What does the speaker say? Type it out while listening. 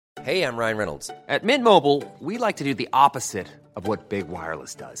Hey, I'm Ryan Reynolds. At Mint Mobile, we like to do the opposite of what Big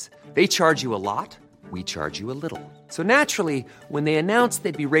Wireless does. They charge you a lot, we charge you a little. So naturally, when they announced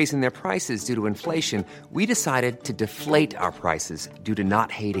they'd be raising their prices due to inflation, we decided to deflate our prices due to not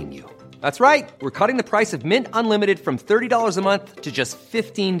hating you. That's right. We're cutting the price of Mint Unlimited from $30 a month to just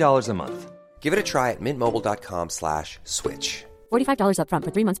 $15 a month. Give it a try at mintmobile.com/switch. $45 up front for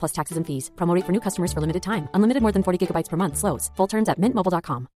 3 months plus taxes and fees. Promo rate for new customers for limited time. Unlimited more than 40 gigabytes per month. Slows full terms at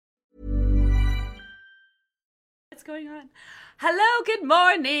mintmobile.com. What's going on? Hello, good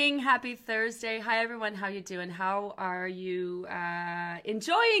morning. Happy Thursday. Hi, everyone. How you doing? How are you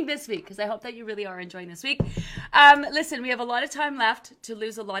enjoying this week? Because I hope that you really are enjoying this week. Listen, we have a lot of time left to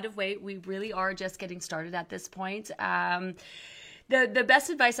lose a lot of weight. We really are just getting started at this point. The best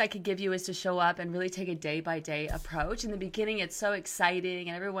advice I could give you is to show up and really take a day-by-day approach. In the beginning, it's so exciting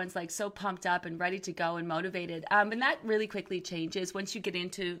and everyone's like so pumped up and ready to go and motivated. And that really quickly changes once you get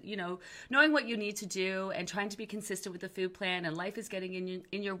into, knowing what you need to do and trying to be consistent with the food plan, and life is getting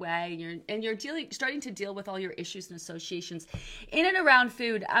in your way, and you're starting to deal with all your issues and associations in and around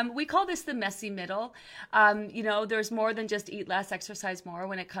food. We call this the messy middle. There's more than just eat less, exercise more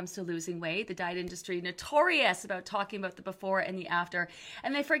when it comes to losing weight. The diet industry notorious about talking about the before and the after,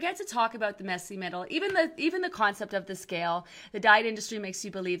 and they forget to talk about the messy middle. Even the concept of the scale, the diet industry makes you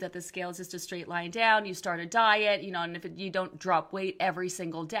believe that the scale is just a straight line down. You start a diet, and if you don't drop weight every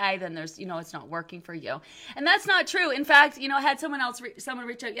single day, then there's, it's not working for you. And that's not true. In fact, I had someone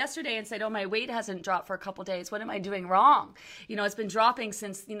reach out yesterday and said, "Oh, my weight hasn't dropped for a couple days. What am I doing wrong? It's been dropping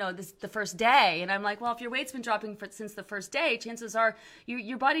since, the first day." And I'm like, well, if your weight's been dropping since the first day, chances are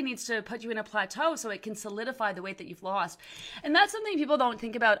your body needs to put you in a plateau so it can solidify the weight that you've lost. And that's something people don't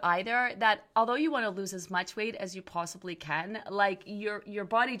think about either, that although you want to lose as much weight as you possibly can, like your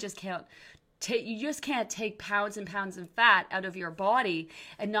body just can't take pounds and pounds of fat out of your body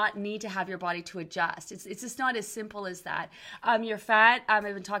and not need to have your body to adjust. It's just not as simple as that. Your fat, I've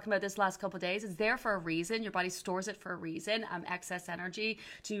been talking about this last couple of days, it's there for a reason. Your body stores it for a reason, excess energy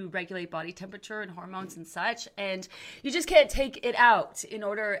to regulate body temperature and hormones and such. And you just can't take it out in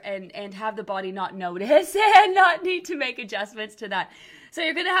order and have the body not notice and not need to make adjustments to that. So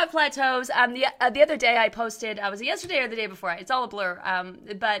you're going to have plateaus. The other day I posted, was it yesterday or the day before? It's all a blur.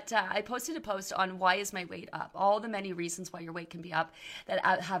 But I posted a post on why is my weight up? All the many reasons why your weight can be up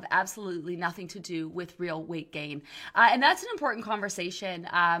that have absolutely nothing to do with real weight gain. And that's an important conversation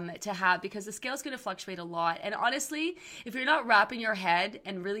to have, because the scale is going to fluctuate a lot. And honestly, if you're not wrapping your head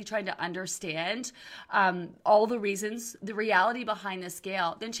and really trying to understand all the reasons, the reality behind the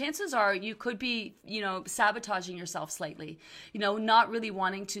scale, then chances are you could be, sabotaging yourself slightly, not really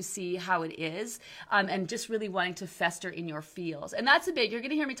wanting to see how it is, and just really wanting to fester in your feels. And that's you're going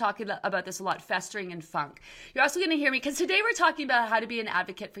to hear me talking about this a lot, festering and funk. You're also going to hear me, because today we're talking about how to be an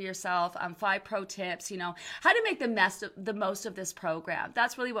advocate for yourself, 5 pro tips, how to make the most of this program.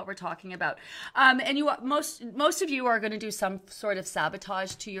 That's really what we're talking about. And most of you are going to do some sort of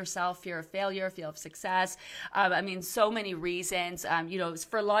sabotage to yourself, fear of failure, fear of success. So many reasons.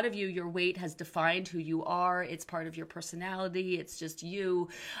 For a lot of you, your weight has defined who you are. It's part of your personality. It's just you.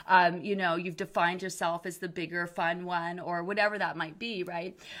 You've defined yourself as the bigger, fun one, or whatever that might be,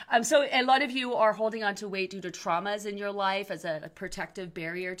 right? So a lot of you are holding on to weight due to traumas in your life as a protective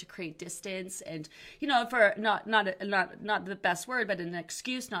barrier to create distance, and for not the best word, but an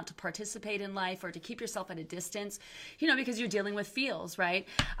excuse not to participate in life or to keep yourself at a distance, because you're dealing with feels, right?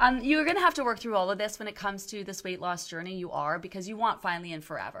 You're going to have to work through all of this when it comes to this weight loss journey. You are, because you want finally and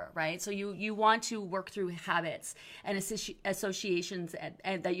forever, right? So you want to work through habits and associations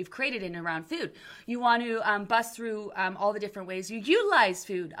that you've created in and around food. You want to bust through all the different ways you utilize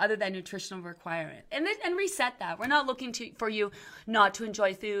food other than nutritional requirement, and reset that. We're not looking for you not to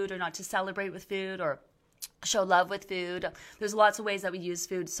enjoy food or not to celebrate with food or show love with food. There's lots of ways that we use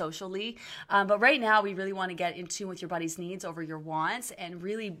food socially. But right now, we really want to get in tune with your body's needs over your wants and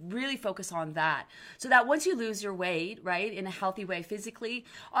really, really focus on that. So that once you lose your weight, right, in a healthy way physically,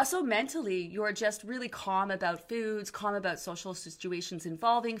 also mentally, you're just really calm about foods, calm about social situations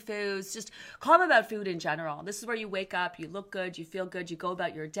involving foods, just calm about food in general. This is where you wake up, you look good, you feel good, you go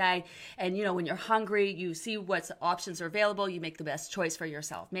about your day. And, you know, when you're hungry, you see what options are available, you make the best choice for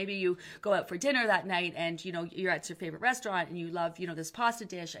yourself. Maybe you go out for dinner that night and, you you're at your favorite restaurant and you love, this pasta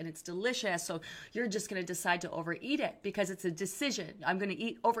dish and it's delicious. So you're just going to decide to overeat it because it's a decision. I'm going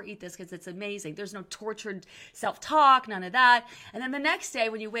to overeat this because it's amazing. There's no tortured self-talk, none of that. And then the next day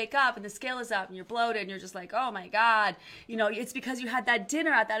when you wake up and the scale is up and you're bloated and you're just like, oh my God, it's because you had that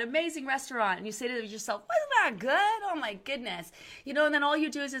dinner at that amazing restaurant and you say to yourself, wasn't that good? Oh my goodness. And then all you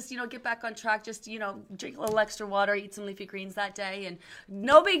do is just, get back on track, just, drink a little extra water, eat some leafy greens that day, and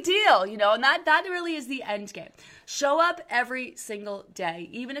no big deal, and that really is the end game. Show up every single day,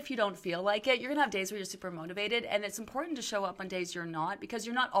 even if you don't feel like it. You're going to have days where you're super motivated, and it's important to show up on days you're not, because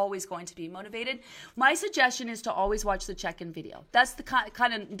you're not always going to be motivated. My suggestion is to always watch the check-in video. That's the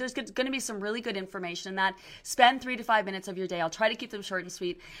kind of, there's going to be some really good information in that. Spend 3 to 5 minutes of your day. I'll try to keep them short and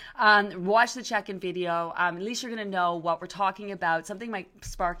sweet. Watch the check-in video. At least you're going to know what we're talking about. Something might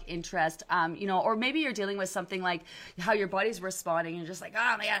spark interest, or maybe you're dealing with something like how your body's responding. You're just like,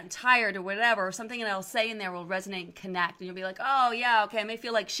 oh my God, I'm tired or whatever, or something that I'll say in there will resonate and connect. And you'll be like, oh yeah, okay, I may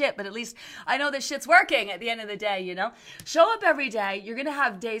feel like shit, but at least I know this shit's working at the end of the day, Show up every day. You're going to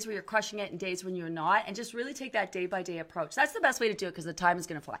have days where you're crushing it and days when you're not, and just really take that day by day approach. That's the best way to do it because the time is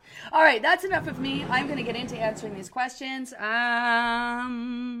going to fly. All right, that's enough of me. I'm going to get into answering these questions. Good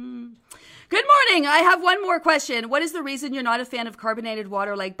morning. I have one more question. What is the reason you're not a fan of carbonated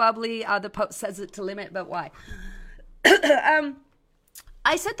water like bubbly? The post says it to limit, but why? So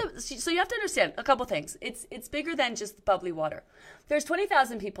you have to understand a couple things. It's bigger than just bubbly water. There's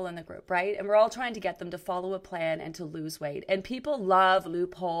 20,000 people in the group, right? And we're all trying to get them to follow a plan and to lose weight. And people love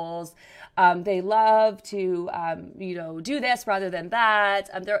loopholes. They love to, do this rather than that.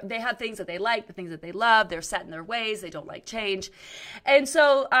 They have things that they like, the things that they love. They're set in their ways. They don't like change. And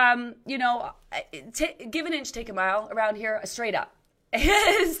so, give an inch, take a mile around here, straight up.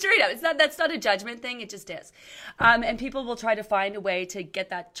 Straight up. That's not a judgment thing. It just is. And people will try to find a way to get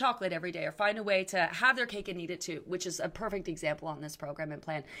that chocolate every day or find a way to have their cake and eat it too, which is a perfect example on this program and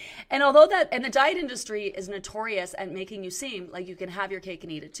plan. And the diet industry is notorious at making you seem like you can have your cake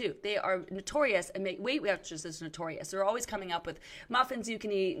and eat it too. They are notorious and Weight Watchers is notorious. They're always coming up with muffins you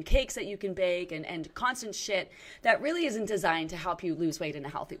can eat and cakes that you can bake and constant shit that really isn't designed to help you lose weight in a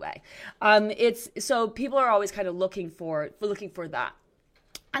healthy way. So people are always kind of looking for that.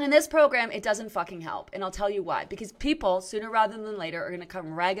 And in this program, it doesn't fucking help. And I'll tell you why. Because people, sooner rather than later, are going to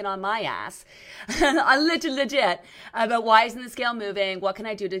come ragging on my ass, legit, about why isn't the scale moving? What can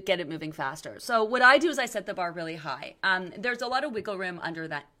I do to get it moving faster? So what I do is I set the bar really high. There's a lot of wiggle room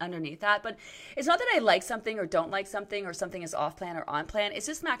underneath that. But it's not that I like something or don't like something or something is off plan or on plan. It's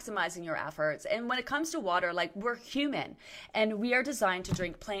just maximizing your efforts. And when it comes to water, like, we're human. And we are designed to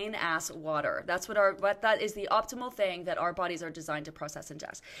drink plain ass water. That's that is the optimal thing that our bodies are designed to process and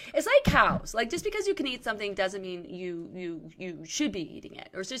ingest. It's like cows. Like, just because you can eat something doesn't mean you should be eating it.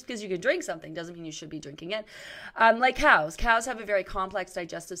 Or just because you can drink something doesn't mean you should be drinking it. Like cows. Cows have a very complex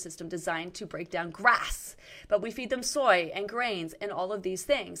digestive system designed to break down grass. But we feed them soy and grains and all of these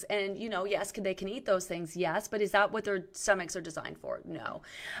things. And, yes, they can eat those things, yes. But is that what their stomachs are designed for? No.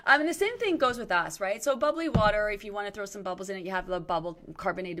 And the same thing goes with us, right? So bubbly water, if you want to throw some bubbles in it, you have the bubble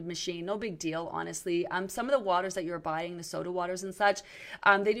carbonated machine. No big deal, honestly. Some of the waters that you're buying, the soda waters and such,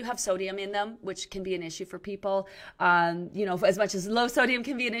 they do have sodium in them, which can be an issue for people. As much as low sodium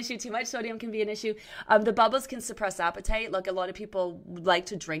can be an issue, too much sodium can be an issue. The bubbles can suppress appetite. Look, a lot of people like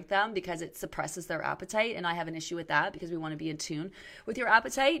to drink them because it suppresses their appetite, and I have an issue with that because we want to be in tune with your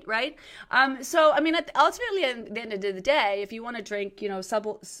appetite, right? Ultimately, at the end of the day, if you want to drink,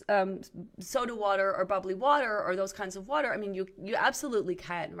 soda water or bubbly water or those kinds of water, you absolutely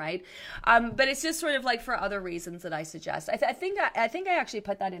can, right? But it's just sort of like for other reasons that I suggest. I think I actually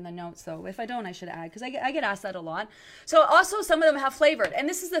put that in the notes, though. If I don't, I should add, because I get asked that a lot. So also, some of them have flavored, and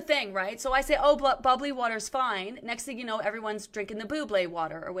this is the thing, right? So I say, bubbly water's fine. Next thing you know, everyone's drinking the buble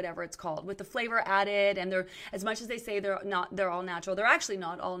water or whatever it's called with the flavor added, and they're, as much as they say they're all natural, they're actually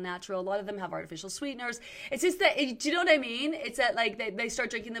not all natural. A lot of them have artificial sweeteners. It's just that, do you know what I mean? It's that, like, they start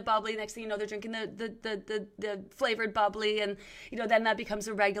drinking the bubbly, next thing you know, they're drinking the flavored bubbly, and then that becomes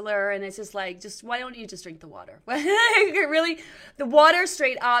a regular, and it's just like, why don't you just drink the water? Really, the water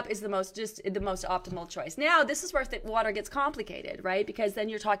straight up is the most optimal choice. Now, this is where the water gets complicated, right? Because then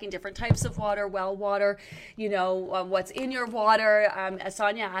you're talking different types of water, well water, what's in your water.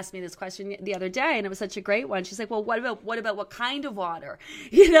 Sonia asked me this question the other day, and it was such a great one. She's like, well, what about what kind of water?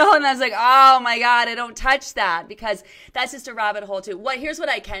 And I was like, oh my God, I don't touch that, because that's just a rabbit hole too. Here's what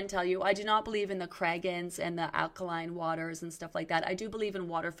I can tell you. I do not believe in the Cragans and the alkaline waters and stuff like that. I do believe in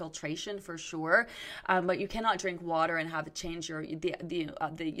water filtration for sure, but you cannot drink water and have it change the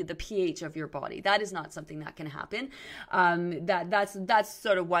the pH of your body. That is not something that can happen. That's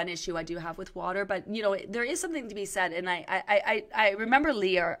sort of one issue I do have with water. But there is something to be said, and I remember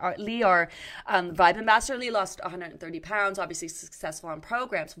Lee, our Vibe ambassador. Lee lost 130 pounds, obviously successful on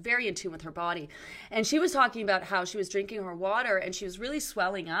programs, very in tune with her body, and she was talking about how she was drinking her water and she was really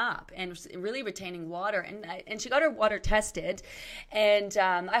swelling up and really retaining water, and she got her water tested, and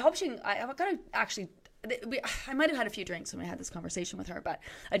I got to actually. I might have had a few drinks when I had this conversation with her, but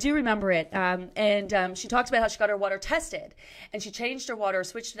I do remember it. And she talked about how she got her water tested, and she changed her water,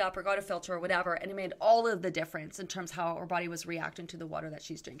 switched it up, or got a filter or whatever, and it made all of the difference in terms of how her body was reacting to the water that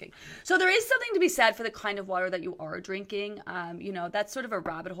she's drinking. So there is something to be said for the kind of water that you are drinking. That's sort of a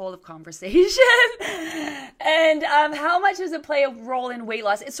rabbit hole of conversation. And how much does it play a role in weight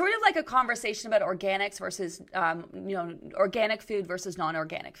loss? It's sort of like a conversation about organics versus, organic food versus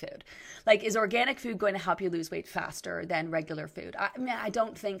non-organic food. Like, is organic food going to help you lose weight faster than regular food? I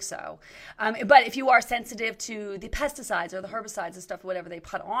don't think so. But if you are sensitive to the pesticides or the herbicides and stuff, whatever they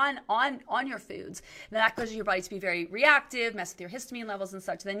put on your foods, then that causes your body to be very reactive, mess with your histamine levels and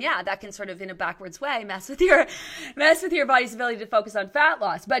such. Then that can sort of in a backwards way mess with your body's ability to focus on fat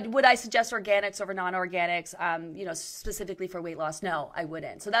loss. But would I suggest organics over non-organics? Specifically for weight loss? No, I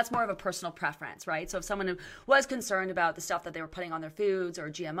wouldn't. So that's more of a personal preference, right? So if someone who was concerned about the stuff that they were putting on their foods or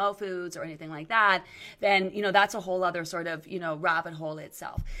GMO foods or anything like that, then, that's a whole other sort of, rabbit hole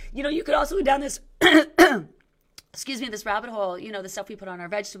itself. You could also go down this, this rabbit hole, the stuff we put on our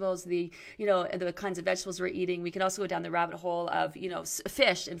vegetables, the kinds of vegetables we're eating. We can also go down the rabbit hole of,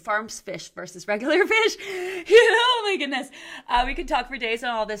 fish and farm fish versus regular fish. Oh my goodness. We could talk for days on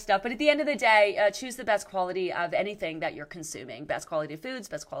all this stuff. But at the end of the day, choose the best quality of anything that you're consuming. Best quality of foods,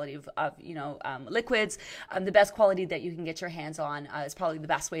 best quality of liquids. The best quality that you can get your hands on is probably the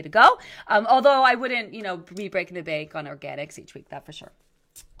best way to go. Although I wouldn't, be breaking the bank on organics each week, that for sure.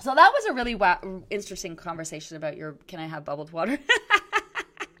 So that was a really interesting conversation about can I have bubbled water?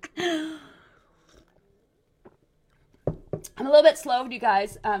 I'm a little bit slow, you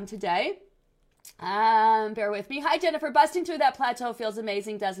guys, today. Bear with me. Hi, Jennifer. Busting through that plateau feels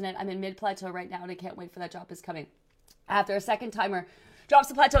amazing, doesn't it? I'm in mid-plateau right now, and I can't wait for that drop is coming. After a second timer drops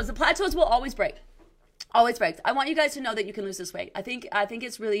the plateaus. The plateaus will always break. Always breaks. I want you guys to know that you can lose this weight. I think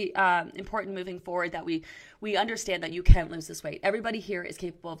it's really important moving forward that we understand that you can lose this weight. Everybody here is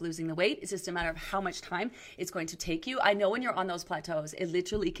capable of losing the weight. It's just a matter of how much time it's going to take you. I know when you're on those plateaus, it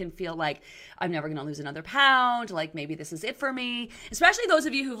literally can feel like I'm never going to lose another pound. Like maybe this is it for me. Especially those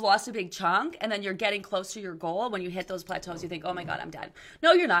of you who've lost a big chunk and then you're getting close to your goal. When you hit those plateaus, you think, oh my God, I'm done.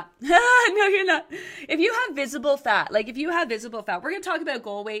 No, you're not. No, you're not. If you have visible fat, we're going to talk about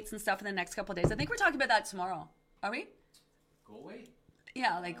goal weights and stuff in the next couple of days. I think we're talking about that tomorrow. Are we? Goal weight?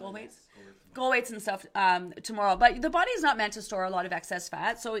 Yeah, like goal weights. Goal weights and stuff tomorrow. But the body is not meant to store a lot of excess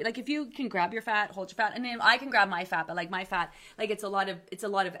fat. So like if you can grab your fat, hold your fat, and then I can grab my fat, but like my fat, like it's a lot of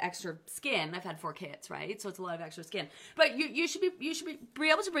extra skin. I've had 4 kids, right? So it's a lot of extra skin. But you should be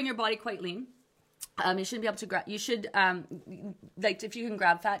able to bring your body quite lean. You shouldn't be able to grab, if you can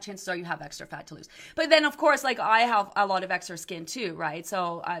grab fat, chances are you have extra fat to lose. But then of course, like I have a lot of extra skin too, right?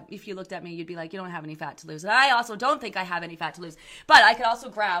 So if you looked at me, you'd be like, you don't have any fat to lose. And I also don't think I have any fat to lose, but I could also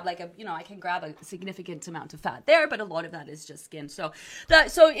grab I can grab a significant amount of fat there, but a lot of that is just skin. So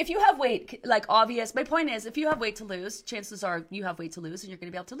if you have weight, my point is, if you have weight to lose, chances are you have weight to lose and you're going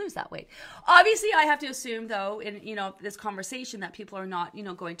to be able to lose that weight. Obviously, I have to assume though, in, this conversation that people are not,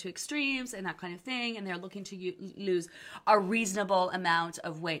 going to extremes and that kind of thing. And they're looking to lose a reasonable amount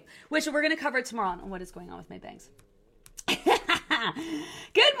of weight, which we're going to cover tomorrow on what is going on with my bangs.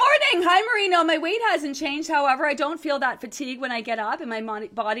 Good morning. Hi, Marino. My weight hasn't changed. However, I don't feel that fatigue when I get up and my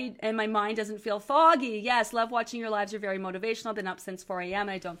body and my mind doesn't feel foggy. Yes, love watching your lives. You're very motivational. I've been up since 4 a.m.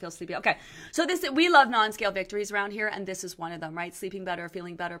 and I don't feel sleepy. Okay. So we love non-scale victories around here. And this is one of them, right? Sleeping better,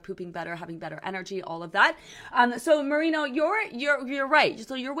 feeling better, pooping better, having better energy, all of that. So Marino, you're right.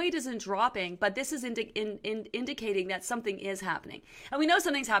 So your weight isn't dropping, but this is indicating that something is happening. And we know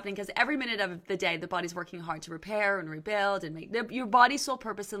something's happening because every minute of the day, the body's working hard to repair and rebuild and make your body's sole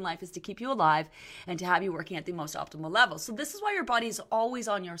purpose in life is to keep you alive and to have you working at the most optimal level. So this is why your body is always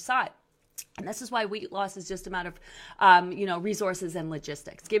on your side. And this is why weight loss is just a matter of, resources and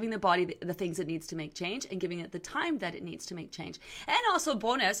logistics, giving the body the things it needs to make change and giving it the time that it needs to make change. And also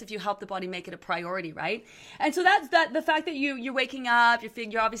bonus, if you help the body make it a priority, right? And so that's the fact that you're waking up,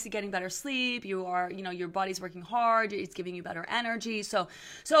 you're obviously getting better sleep. You are, your body's working hard. It's giving you better energy. So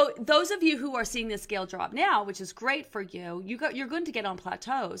those of you who are seeing this scale drop now, which is great for you, you're going to get on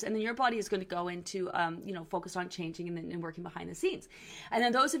plateaus, and then your body is going to go into, focus on changing and working behind the scenes. And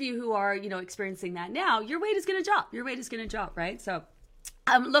then those of you who are, experiencing that now, your weight is going to drop. Your weight is going to drop, right? So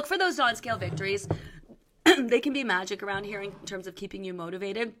Look for those non-scale victories. They can be magic around here in terms of keeping you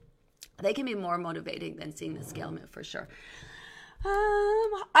motivated. They can be more motivating than seeing the scale move for sure.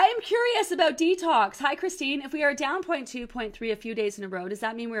 I am curious about detox. Hi, Christine. If we are down 0.2, 0.3 a few days in a row, does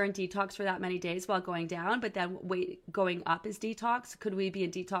that mean we're in detox for that many days while going down, but then weight going up is detox? Could we be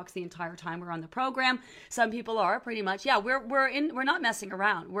in detox the entire time we're on the program? Some people are pretty much. Yeah, we're not messing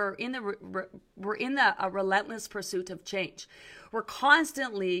around. We're in a relentless pursuit of change. We're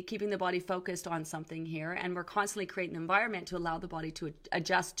constantly keeping the body focused on something here, and we're constantly creating an environment to allow the body to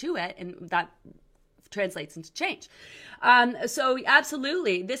adjust to it, and that translates into change. So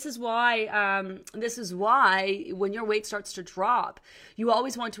absolutely, this is why when your weight starts to drop, you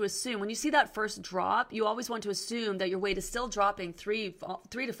always want to assume, when you see that first drop, you always want to assume that your weight is still dropping 3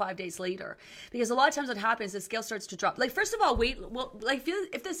 to 5 days later, because a lot of times what happens, the scale starts to drop. Like, first of all,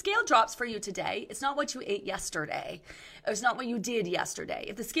 if the scale drops for you today, it's not what you ate yesterday. It's not what you did yesterday.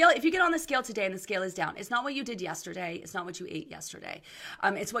 If you get on the scale today and the scale is down, it's not what you did yesterday. It's not what you ate yesterday.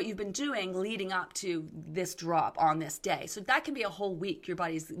 It's what you've been doing leading up to this drop on this day. So that can be a whole week. Your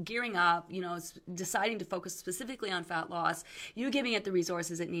body's gearing up, deciding to focus specifically on fat loss, you giving it the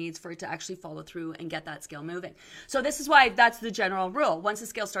resources it needs for it to actually follow through and get that scale moving. So this is why that's the general rule. Once the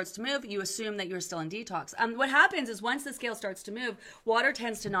scale starts to move, you assume that you're still in detox. What happens is once the scale starts to move, water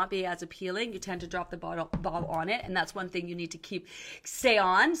tends to not be as appealing. You tend to drop the ball on it, and that's one thing you need to stay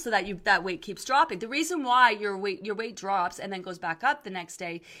on so that that weight keeps dropping. The reason why your weight drops and then goes back up the next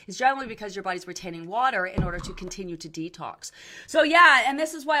day is generally because your body's retaining water in order to continue to detox. So yeah, and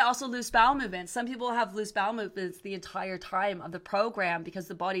this is why also loose bowel movements. Some people have loose bowel movements the entire time of the program because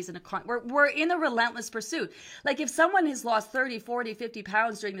the body's in we're in a relentless pursuit. Like if someone has lost 30, 40, 50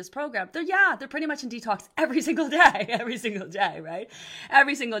 pounds during this program, they're pretty much in detox every single day, right?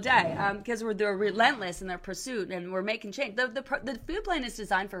 Every single day, because they're relentless in their pursuit and we're making change. The food plan is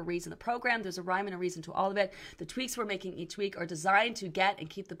designed for a reason. The program, there's a rhyme and a reason to all of it. The tweaks we're making each week are designed to get and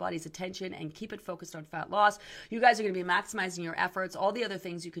keep the body's attention and keep it focused on fat loss. You guys are going to be maximizing your efforts, all the other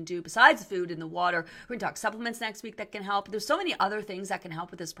things you can do besides the food and the water. We're going to talk supplements next week that can help. There's so many other things that can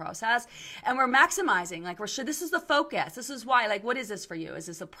help with this process. And we're maximizing, this is the focus. This is why, what is this for you? Is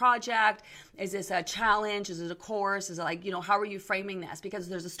this a project? Is this a challenge? Is it a course? Is it how are you framing this? Because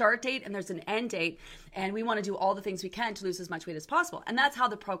there's a start date and there's an end date, and we want to do all the things we can to lose as much weight as possible. And that's how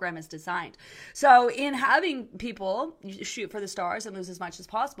the program is designed. So in having people shoot for the stars and lose as much as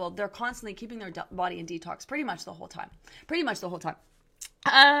possible, they're constantly keeping their body in detox pretty much the whole time.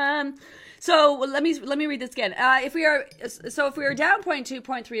 So let me read this again. If we are down 0.2,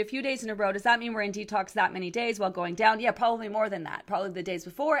 0.3 a few days in a row, does that mean we're in detox that many days while going down? Yeah, probably more than that. Probably the days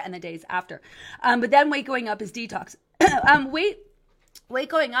before and the days after. But then weight going up is detox. Weight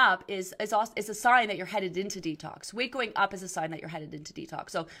going up is a sign that you're headed into detox. Weight going up is a sign that you're headed into detox.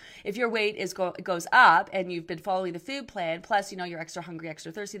 So if your weight goes up and you've been following the food plan, plus you're extra hungry,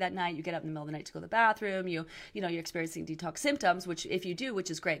 extra thirsty that night, you get up in the middle of the night to go to the bathroom, you're experiencing detox symptoms, which if you do,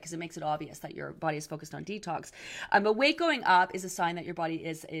 which is great because it makes it obvious that your body is focused on detox. But weight going up is a sign that your body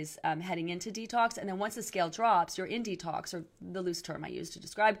is heading into detox. And then once the scale drops, you're in detox, or the loose term I use to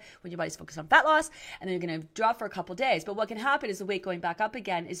describe when your body's focused on fat loss, and then you're going to drop for a couple days. But what can happen is the weight going back up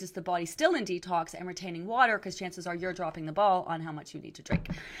again is just the body still in detox and retaining water, because chances are you're dropping the ball on how much you need to drink.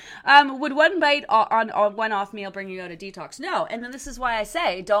 Would one bite on one off meal bring you out of detox? No. And then this is why I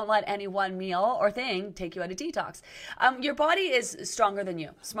say don't let any one meal or thing take you out of detox. Your body is stronger than you,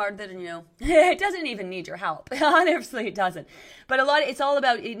 smarter than you. It doesn't even need your help. Honestly, it doesn't. But it's all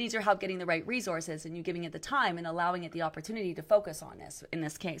about, it needs your help getting the right resources and you giving it the time and allowing it the opportunity to focus on this in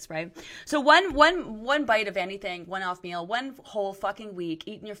this case, right? So one bite of anything, one off meal, one whole fucking week,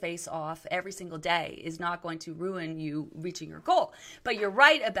 eating your face off every single day is not going to ruin you reaching your goal. But you're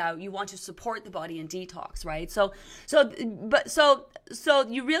right about, you want to support the body in detox, right? So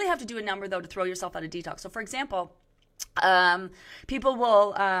you really have to do a number though to throw yourself out of detox. So for example, people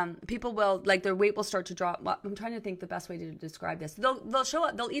will like their weight will start to drop. I'm trying to think the best way to describe this. They'll show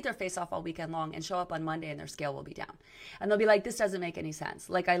up, they'll eat their face off all weekend long and show up on Monday and their scale will be down. And they'll be like, this doesn't make any sense.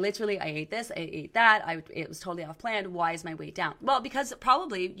 Like I ate this, I ate that. It was totally off plan. Why is my weight down? Well, because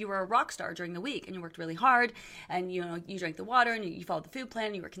probably you were a rock star during the week and you worked really hard and you drank the water and you followed the food plan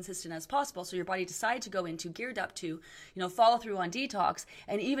and you were consistent as possible. So your body decided to go into geared up to, follow through on detox.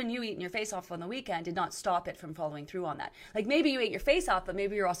 And even you eating your face off on the weekend did not stop it from following through on that. Like maybe you ate your face off, but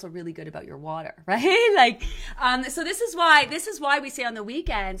maybe you're also really good about your water, right? Like, so this is why we say on the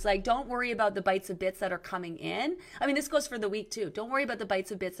weekends, like, don't worry about the bites of bits that are coming in. I mean, this goes for the week too. Don't worry about the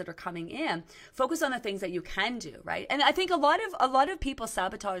bites of bits that are coming in. Focus on the things that you can do, right? And I think a lot of people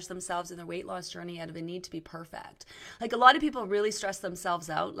sabotage themselves in their weight loss journey out of a need to be perfect. Like a lot of people really stressed themselves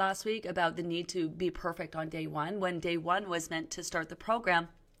out last week about the need to be perfect on day one, when day one was meant to start the program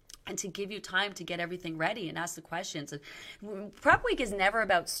and to give you time to get everything ready and ask the questions. And prep week is never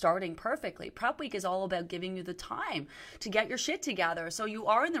about starting perfectly. Prep week is all about giving you the time to get your shit together. So you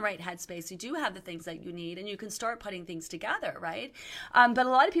are in the right headspace. You do have the things that you need and you can start putting things together, right? But a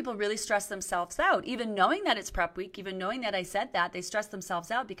lot of people really stress themselves out. Even knowing that it's prep week, even knowing that I said that, they stress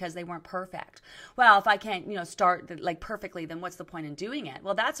themselves out because they weren't perfect. Well, if I can't, start like perfectly, then what's the point in doing it?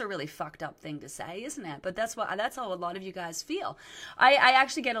 Well, that's a really fucked up thing to say, isn't it? But that's how a lot of you guys feel. I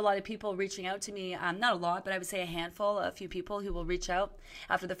actually get a lot of people reaching out to me, not a lot, but I would say a few people who will reach out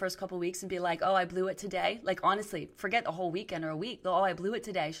after the first couple of weeks and be like, oh, I blew it today. Like, honestly, forget the whole weekend or a week. Oh, I blew it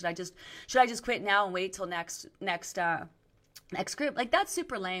today. Should I just quit now and wait till next group? Like, that's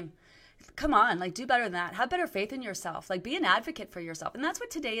super lame. Come on, like, do better than that. Have better faith in yourself. Like, be an advocate for yourself. And that's what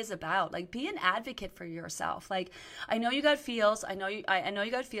today is about. Like, be an advocate for yourself. Like, I know you got feels. I know you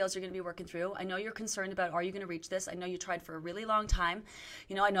got feels you're going to be working through. I know you're concerned about, are you going to reach this? I know you tried for a really long time.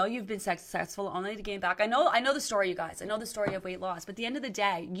 I know you've been successful only to gain back. I know the story, you guys. I know the story of weight loss. But at the end of the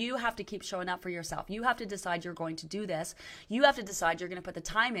day, you have to keep showing up for yourself. You have to decide you're going to do this. You have to decide you're going to put the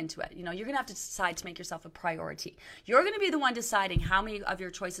time into it. You're going to have to decide to make yourself a priority. You're going to be the one deciding how many of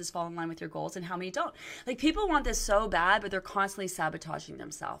your choices fall in line with your goals and how many don't. Like, people want this so bad, but they're constantly sabotaging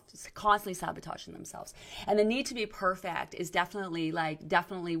themselves. And the need to be perfect is definitely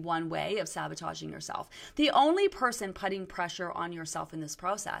one way of sabotaging yourself. The only person putting pressure on yourself in this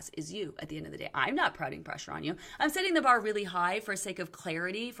process is you at the end of the day. I'm not putting pressure on you. I'm setting the bar really high for sake of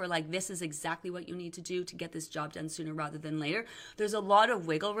clarity, for like, this is exactly what you need to do to get this job done sooner rather than later. There's a lot of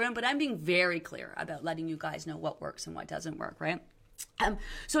wiggle room, but I'm being very clear about letting you guys know what works and what doesn't work, right?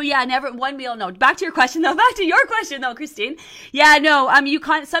 So yeah, never one meal. No, back to your question though, Christine. Yeah, no,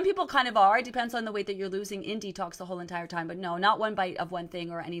 some people kind of are. It depends on the weight that you're losing in detox the whole entire time. But no, not one bite of one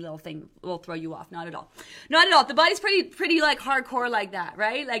thing or any little thing will throw you off. Not at all. Not at all. The body's pretty like hardcore like that,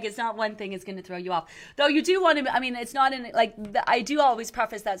 right? Like, it's not one thing is going to throw you off. Though you do want to, it's not in, like, I do always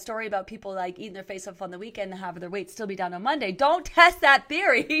preface that story about people like eating their face off on the weekend and have their weight still be down on Monday. Don't test that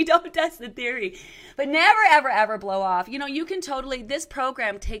theory. Don't test the theory. But never, ever, ever blow off. You can totally, this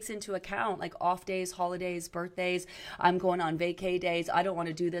program takes into account like off days, holidays, birthdays. I'm going on vacay days. I don't want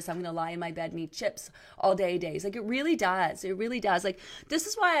to do this. I'm going to lie in my bed and eat chips all day days. Like, it really does. It really does. Like, this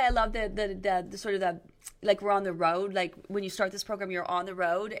is why I love the sort of the, like, we're on the road. Like, when you start this program, you're on the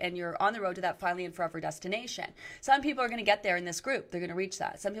road, and you're on the road to that finally and forever destination. Some people are going to get there in this group. They're going to reach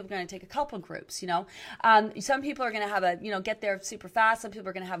that. Some people are going to take a couple groups, Some people are going to have get there super fast. Some people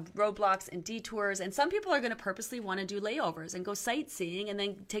are going to have roadblocks and detours. And some people are going to purposely want to do layovers and go sightseeing and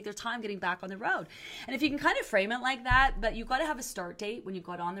then take their time getting back on the road. And if you can kind of frame it like that, but you've got to have a start date when you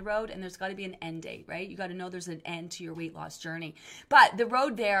got on the road, and there's got to be an end date, right? You got to know there's an end to your weight loss journey. But the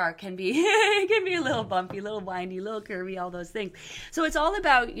road there can be, it can be a little bumpy, a little windy, a little curvy, all those things. So it's all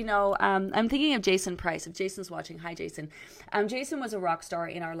about, I'm thinking of Jason Price. If Jason's watching, hi, Jason. Jason was a rock star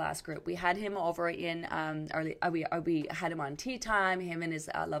in our last group. We had him over in, we had him on tea time, him and his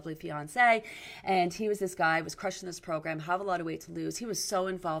lovely fiance, and he was this guy, was crushing this program, have a lot of weight to lose. He was so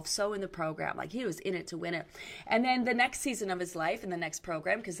involved, so in the program, like, he was in it to win it. And then the next season of his life in the next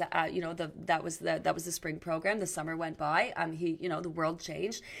program, because that was the spring program, the summer went by, the world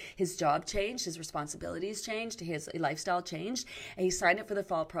changed, his job changed, his responsibilities changed, his lifestyle changed, and he signed up for the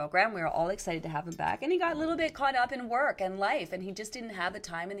fall program. We were all excited to have him back, and he got a little bit caught up in work and life, and he just didn't have the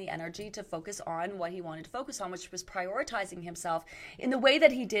time and the energy to focus on what he wanted to focus on, which was prioritizing himself in the way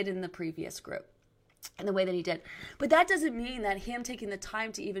that he did in the previous group. In the way that he did. But that doesn't mean that him taking the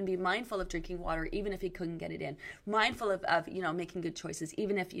time to even be mindful of drinking water, even if he couldn't get it in, mindful of making good choices,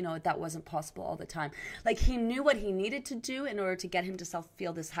 even if, that wasn't possible all the time. Like, he knew what he needed to do in order to get himself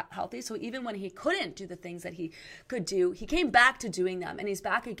feel this healthy. So even when he couldn't do the things that he could do, he came back to doing them, and he's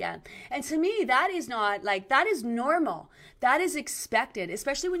back again. And to me, that is not like, that is normal. That is expected,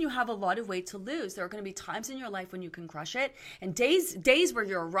 especially when you have a lot of weight to lose. There are going to be times in your life when you can crush it, and days where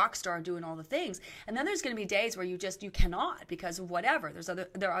you're a rock star doing all the things. And then there's going to be days where you cannot because of whatever.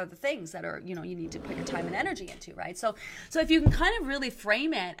 There are other things that are, you need to put your time and energy into, right? So if you can kind of really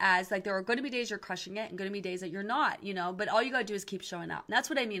frame it as like there are going to be days you're crushing it and going to be days that you're not, but all you got to do is keep showing up. And that's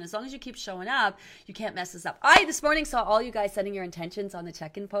what I mean. As long as you keep showing up, you can't mess this up. I this morning saw all you guys setting your intentions on the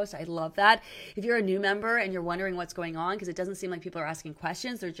check-in post. I love that. If you're a new member and you're wondering what's going on, because it doesn't seem like people are asking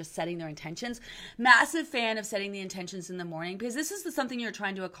questions, they're just setting their intentions. Massive fan of setting the intentions in the morning, because this is something you're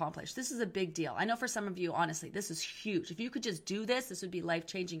trying to accomplish. This is a big deal. I know for some of you, honestly, this is huge. If you could just do this, this would be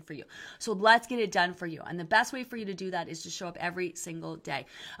life-changing for you. So let's get it done for you. And the best way for you to do that is to show up every single day.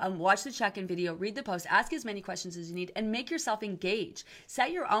 Watch the check-in video, read the post, ask as many questions as you need, and make yourself engage.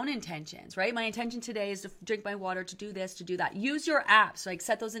 Set your own intentions, right? My intention today is to drink my water, to do this, to do that. Use your apps, like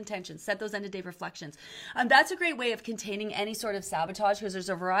set those intentions, set those end-of-day reflections. That's a great way of containing any sort of sabotage, because there's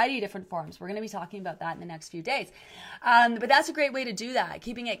a variety of different forms. We're going to be talking about that in the next few days. But that's a great way to do that,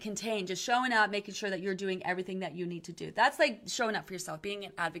 keeping it contained, just showing up, making sure that you're doing everything that you need to do. That's like showing up for yourself, being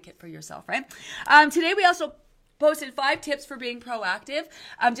an advocate for yourself, right? Today we also posted 5 tips for being proactive.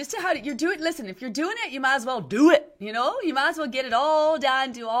 Just to how to, you're doing, listen, if you're doing it, you might as well do it. You might as well get it all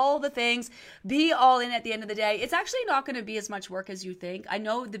done, do all the things, be all in at the end of the day. It's actually not going to be as much work as you think. I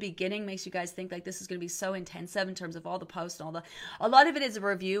know the beginning makes you guys think like this is going to be so intensive in terms of all the posts and a lot of it is a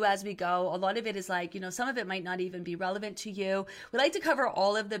review as we go. A lot of it is like, some of it might not even be relevant to you. We like to cover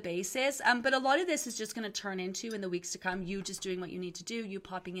all of the bases, but a lot of this is just going to turn into, in the weeks to come, you just doing what you need to do, you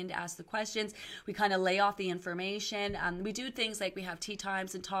popping in to ask the questions. We kind of lay off the information. We do things like we have tea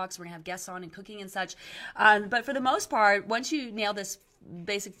times and talks. We're going to have guests on and cooking and such. But for the most part, once you nail this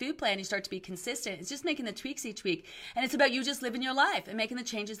basic food plan, you start to be consistent. It's just making the tweaks each week. And it's about you just living your life and making the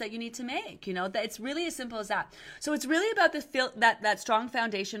changes that you need to make. That it's really as simple as that. So it's really about that strong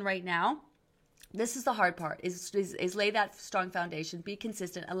foundation right now. This is the hard part, is lay that strong foundation, be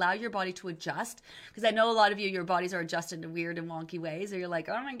consistent, allow your body to adjust. Because I know a lot of you, your bodies are adjusted in weird and wonky ways. Or you're like,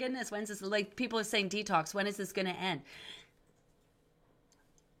 oh my goodness, when's this? Like people are saying detox, when is this going to end?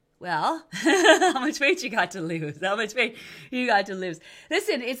 Well, how much weight you got to lose? How much weight you got to lose?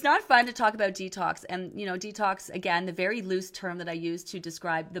 Listen, it's not fun to talk about detox. And, detox, again, the very loose term that I use to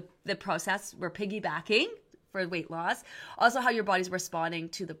describe the process, we're piggybacking for weight loss, also how your body's responding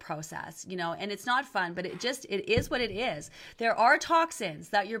to the process, and it's not fun, but it is what it is. There are toxins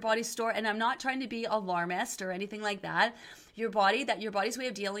that your body store, and I'm not trying to be alarmist or anything like that. Your body's way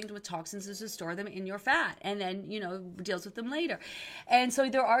of dealing with toxins is to store them in your fat and then, deals with them later. And so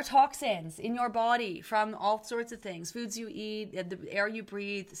there are toxins in your body from all sorts of things, foods you eat, the air you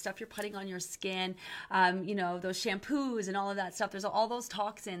breathe, the stuff you're putting on your skin, those shampoos and all of that stuff. There's all those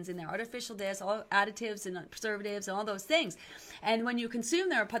toxins in there, artificial this, all additives and preservatives and all those things. And when you consume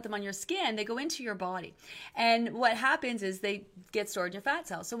them or put them on your skin, they go into your body. And what happens is they get stored in your fat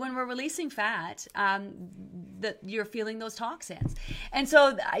cells. So when we're releasing fat, you're feeling those toxins. And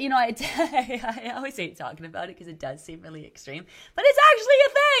so, I always hate talking about it because it does seem really extreme, but it's actually a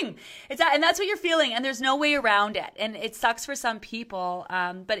thing. And that's what you're feeling, and there's no way around it. And it sucks for some people.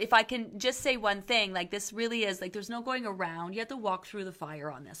 But if I can just say one thing, like this really is like, there's no going around. You have to walk through the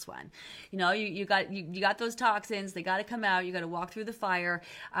fire on this one. You got those toxins. They got to come out. You got to walk through the fire.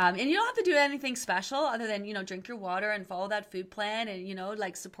 And you don't have to do anything special other than, drink your water and follow that food plan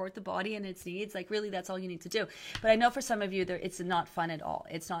and, support the body and its needs. Like really, that's all you need to do. But I know for some of you, it's not fun at all.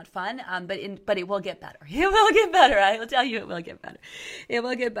 It's not fun, but it will get better. It will get better. I will tell you, it will get better. It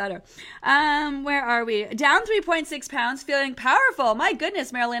will get better. Where are we? Down 3.6 pounds, feeling powerful. My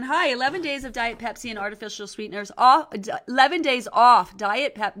goodness, Marilyn. Hi. 11 days of Diet Pepsi and artificial sweeteners. 11 days off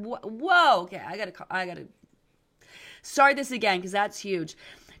Diet Pep. Whoa. Okay, I gotta start this again because that's huge.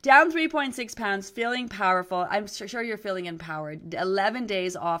 Down 3.6 pounds, feeling powerful. I'm sure you're feeling empowered. 11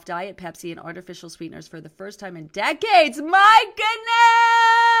 days off Diet Pepsi and artificial sweeteners for the first time in decades. My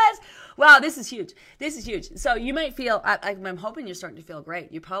goodness! Wow, this is huge. This is huge. So you might feel, I'm hoping you're starting to feel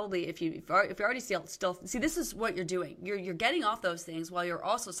great. You probably, if you're already still, see, this is what you're doing. You're getting off those things while you're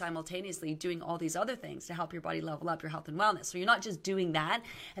also simultaneously doing all these other things to help your body level up your health and wellness. So you're not just doing that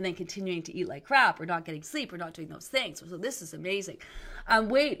and then continuing to eat like crap or not getting sleep or not doing those things. So this is amazing.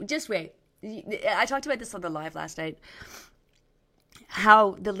 Just wait. I talked about this on the live last night.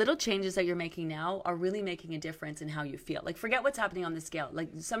 How the little changes that you're making now are really making a difference in how you feel. Like, forget what's happening on the scale. Like,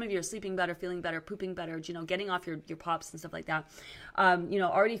 some of you are sleeping better, feeling better, pooping better, getting off your pops and stuff like that,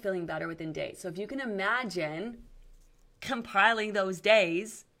 already feeling better within days. So if you can imagine compiling those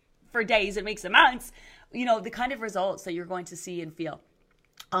days for days and weeks and months, the kind of results that you're going to see and feel.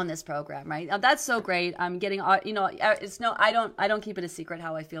 on this program, right? Now, that's so great. I'm getting, I don't keep it a secret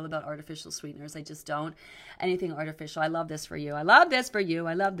how I feel about artificial sweeteners. I just don't. Anything artificial. I love this for you. I love this for you.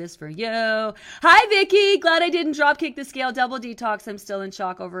 I love this for you. Hi, Vicky. Glad I didn't drop kick the scale. Double detox. I'm still in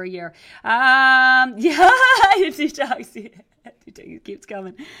shock over a year. Yeah, detox. It keeps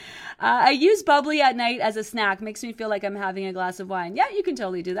coming. I use bubbly at night as a snack. Makes me feel like I'm having a glass of wine. Yeah, you can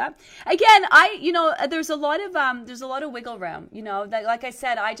totally do that. Again, there's a lot of wiggle room. Like I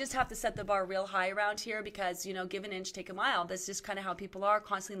said, I just have to set the bar real high around here because, give an inch, take a mile. That's just kind of how people are,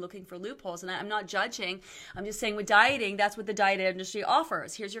 constantly looking for loopholes. And I'm not judging. I'm just saying with dieting, that's what the diet industry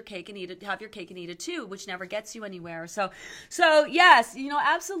offers. Here's your cake and eat it. Have your cake and eat it too, which never gets you anywhere. So yes,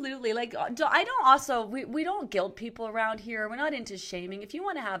 absolutely. Like we don't guilt people around here. We're not into shaming. If you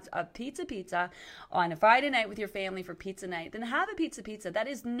want to have a pizza on a Friday night with your family for pizza night, then have a pizza. That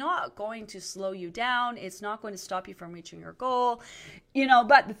is not going to slow you down. It's not going to stop you from reaching your goal.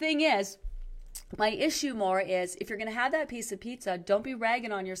 But the thing is, my issue more is if you're going to have that piece of pizza, don't be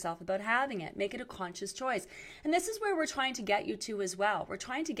ragging on yourself about having it. Make it a conscious choice. And this is where we're trying to get you to as well. We're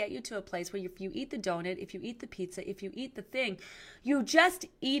trying to get you to a place where if you eat the donut, if you eat the pizza, if you eat the thing, you just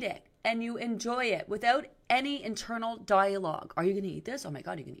eat it and you enjoy it without any internal dialogue. Are you going to eat this? Oh my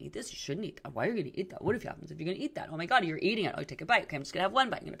God, you're going to eat this? You shouldn't eat that. Why are you going to eat that? What if you're going to eat that? Oh my God, you're eating it. Oh, take a bite. Okay, I'm just going to have one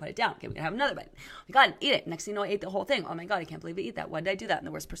bite. I'm going to put it down. Okay, we're going to have another bite. Oh my God, eat it. Next thing you know, I ate the whole thing. Oh my God, I can't believe I ate that. Why did I do that? I'm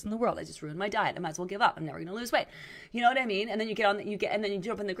the worst person in the world. I just ruined my diet. I might as well give up. I'm never going to lose weight. You know what I mean? And then and then you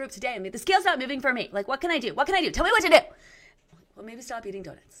jump in the group today and the scale's not moving for me. Like, what can I do? What can I do? Tell me what to do. Well, maybe stop eating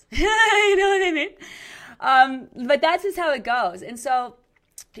donuts. You know what I mean? But that's just how it goes. And so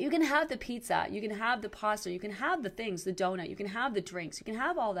you can have the pizza, you can have the pasta, you can have the things, the donut, you can have the drinks, you can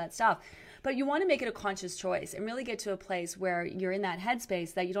have all that stuff. But you want to make it a conscious choice and really get to a place where you're in that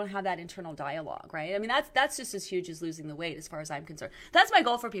headspace that you don't have that internal dialogue, right? I mean, that's just as huge as losing the weight as far as I'm concerned. That's my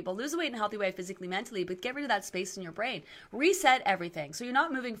goal for people. Lose the weight in a healthy way, physically, mentally, but get rid of that space in your brain. Reset everything. So you're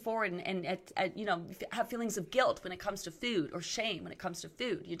not moving forward and have feelings of guilt when it comes to food or shame when it comes to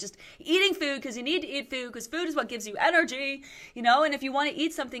food. You're just eating food because you need to eat food because food is what gives you energy, and if you want to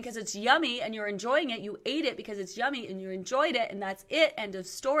eat something because it's yummy and you're enjoying it, you ate it because it's yummy and you enjoyed it, and that's it. End of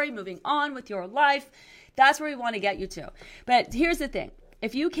story. Moving on with your life. That's where we want to get you to. But here's the thing.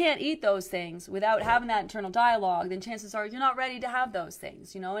 If you can't eat those things without having that internal dialogue, then chances are you're not ready to have those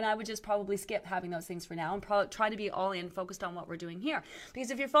things, and I would just probably skip having those things for now and try to be all in, focused on what we're doing here. Because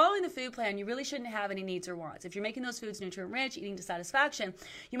if you're following the food plan, you really shouldn't have any needs or wants. If you're making those foods nutrient-rich, eating to satisfaction,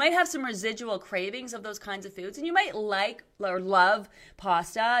 you might have some residual cravings of those kinds of foods, and you might like or love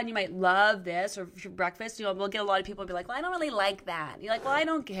pasta, and you might love this, or for breakfast, we'll get a lot of people be like, well, I don't really like that. And you're like, well, I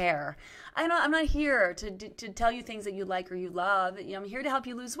don't care. I'm not here to tell you things that you like or you love. I'm here to help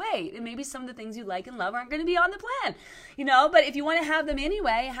you lose weight. And maybe some of the things you like and love aren't going to be on the plan, but if you want to have them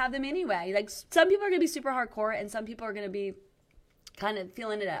anyway, have them anyway. Like some people are going to be super hardcore and some people are going to be kind of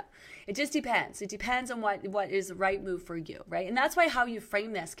feeling it out. It just depends. It depends on what is the right move for you, right? And that's why how you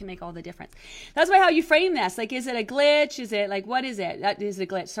frame this can make all the difference. That's why how you frame this, like, is it a glitch? Is it like, what is it? Is it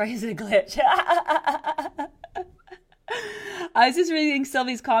a glitch? Sorry, is it a glitch? I was just reading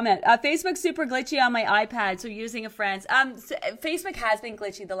Sylvie's comment. Facebook's super glitchy on my iPad, so using a friend's. Facebook has been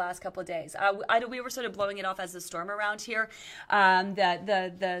glitchy the last couple of days. We were sort of blowing it off as a storm around here. Some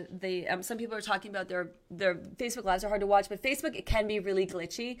people are talking about their Facebook lives are hard to watch, but Facebook, it can be really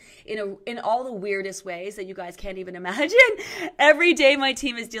glitchy in all the weirdest ways that you guys can't even imagine. Every day my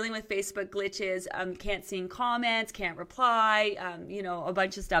team is dealing with Facebook glitches. Can't see comments, can't reply, a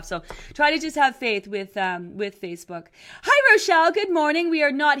bunch of stuff. So try to just have faith with Facebook. Hi, Rochelle. Good morning. We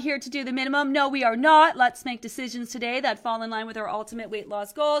are not here to do the minimum. No, we are not. Let's make decisions today that fall in line with our ultimate weight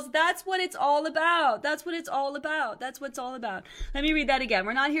loss goals. That's what it's all about. That's what it's all about. That's what it's all about. Let me read that again.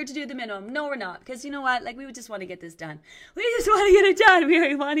 We're not here to do the minimum. No, we're not. Because you know what? Like, we would just want to get this done. We just want to get it done.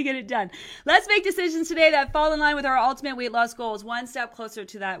 We want to get it done. Let's make decisions today that fall in line with our ultimate weight loss goals. One step closer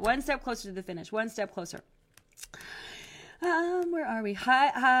to that. One step closer to the finish. One step closer. Where are we?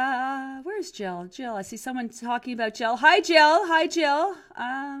 Hi, where's Jill? Jill, I see someone talking about Jill. Hi, Jill. Hi, Jill.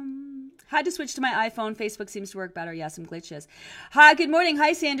 Had to switch to my iPhone. Facebook seems to work better. Yeah, some glitches. Hi, good morning.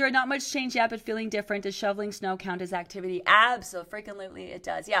 Hi, Sandra. Not much change yet, but feeling different. Does shoveling snow count as activity? Absolutely, it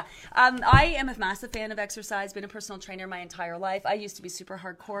does. Yeah. I am a massive fan of exercise. Been a personal trainer my entire life. I used to be super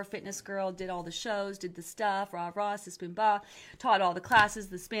hardcore fitness girl. Did all the shows, did the stuff, rah, sis, boom, bah. Taught all the classes,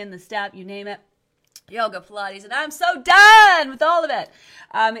 the spin, the step, you name it. Yoga, Pilates, and I'm so done with all of it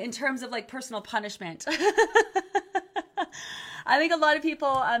in terms of like personal punishment. I think a lot of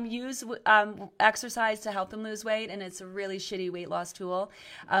people use exercise to help them lose weight, and it's a really shitty weight loss tool.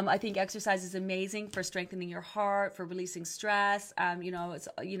 I think exercise is amazing for strengthening your heart, for releasing stress. I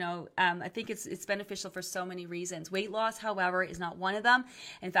think it's beneficial for so many reasons. Weight loss, however, is not one of them.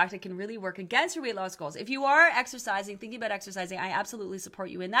 In fact, it can really work against your weight loss goals. If you are exercising, thinking about exercising, I absolutely support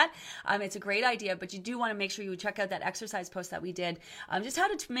you in that. It's a great idea, but you do want to make sure you check out that exercise post that we did, just how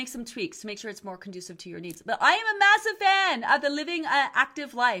to make some tweaks to make sure it's more conducive to your needs. But I am a massive fan of the living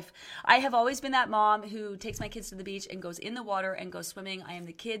active life. I have always been that mom who takes my kids to the beach and goes in the water and goes swimming. I am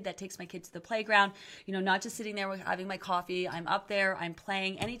the kid that takes my kids to the playground, not just sitting there having my coffee. I'm up there, I'm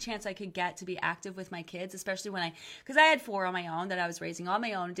playing any chance I could get to be active with my kids, especially because I had 4 on my own that I was raising on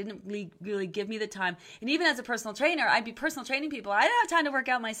my own. It didn't really give me the time. And even as a personal trainer, I'd be personal training people. I didn't have time to work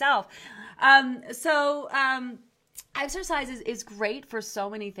out myself. Exercise is great for so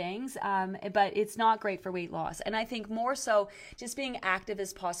many things, but it's not great for weight loss. And I think more so just being active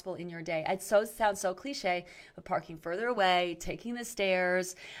as possible in your day. It sounds so cliche, but parking further away, taking the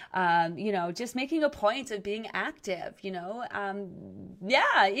stairs, just making a point of being active, even on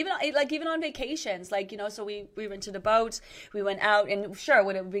vacations, so we rented a boat, we went out, and sure,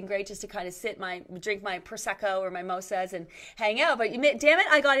 would it have been great just to kind of drink my Prosecco or my mimosas and hang out, but damn it,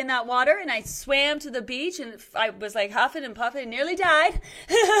 I got in that water and I swam to the beach and I was like huffing and puffing and nearly died,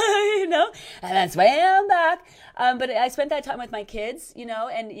 and I swam back. But I spent that time with my kids,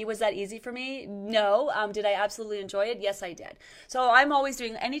 and was that easy for me? No. Did I absolutely enjoy it? Yes, I did. So I'm always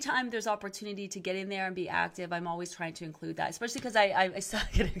anytime there's opportunity to get in there and be active, I'm always trying to include that, especially because I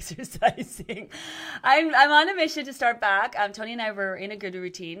suck at exercising. I'm on a mission to start back. Tony and I were in a good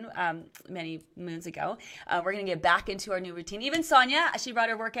routine many moons ago. We're going to get back into our new routine. Even Sonia, she brought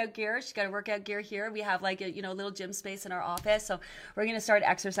her workout gear. She's got her workout gear here. We have like a little gym space in our office. So we're going to start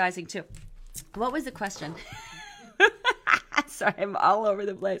exercising too. What was the question? Sorry, I'm all over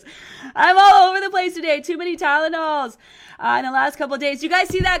the place. Today. Too many Tylenols in the last couple of days. You guys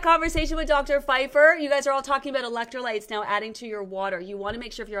see that conversation with Dr. Pfeiffer? You guys are all talking about electrolytes now adding to your water. You want to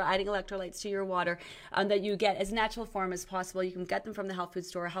make sure if you're adding electrolytes to your water that you get as natural form as possible. You can get them from the health food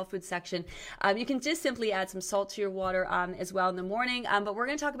store, health food section. You can just simply add some salt to your water as well in the morning. But we're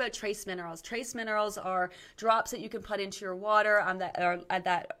going to talk about trace minerals. Trace minerals are drops that you can put into your water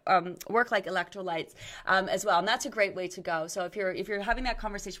that work like electrolytes as well. And that's a great way to go. So if you're having that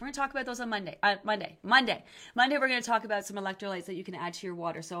conversation, we're going to talk about those on Monday. Monday, we're going to talk about some electrolytes that you can add to your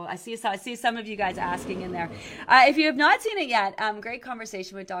water. So I see some of you guys asking in there. If you have not seen it yet, great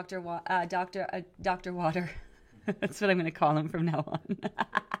conversation with Dr. Water. That's what I'm going to call him from now on.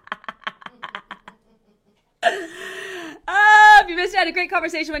 If you missed out, a great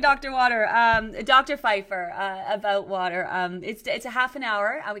conversation with Dr. Pfeiffer about water. It's a half an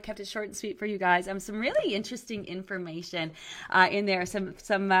hour. We kept it short and sweet for you guys. Some really interesting information in there. Some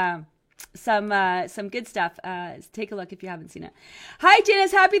good stuff. Take a look if you haven't seen it. Hi,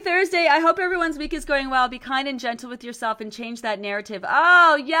 Janice. Happy Thursday. I hope everyone's week is going well. Be kind and gentle with yourself and change that narrative.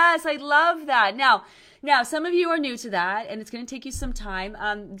 Oh, yes. I love that. Now, some of you are new to that, and it's going to take you some time.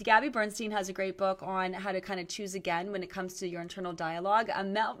 Gabby Bernstein has a great book on how to kind of choose again when it comes to your internal dialogue.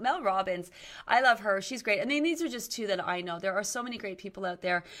 Mel Robbins, I love her. She's great. I mean, these are just two that I know. There are so many great people out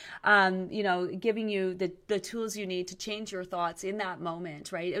there, giving you the tools you need to change your thoughts in that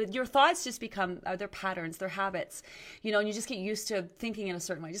moment, right? Your thoughts just become their patterns, their habits, and you just get used to thinking in a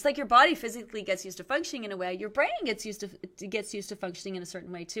certain way. Just like your body physically gets used to functioning in a way, your brain gets used to functioning in a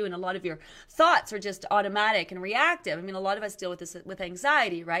certain way too. And a lot of your thoughts are just automatic and reactive. I mean, a lot of us deal with this with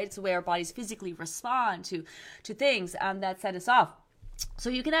anxiety, right? It's the way our bodies physically respond to things that set us off. So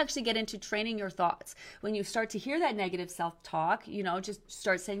you can actually get into training your thoughts. When you start to hear that negative self-talk, just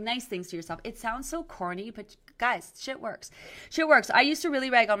start saying nice things to yourself. It sounds so corny, but guys, shit works. I used to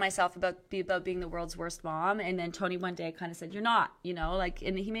really rag on myself about being the world's worst mom. And then Tony one day kind of said, you're not,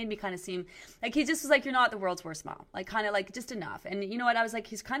 and he made me kind of seem like he just was like, you're not the world's worst mom. Like kind of like just enough. And you know what? I was like,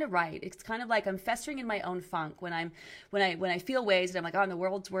 he's kind of right. It's kind of like I'm festering in my own funk when I feel ways that I'm like, oh, I'm the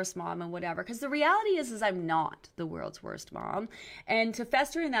world's worst mom and whatever. Because the reality is I'm not the world's worst mom. And to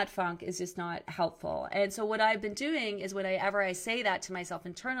fester in that funk is just not helpful. And so what I've been doing is whenever I say that to myself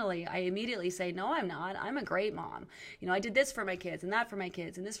internally, I immediately say, no, I'm not. I'm a great mom. I did this for my kids and that for my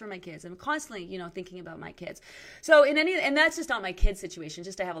kids and this for my kids. I'm constantly, thinking about my kids. So and that's just not my kid situation,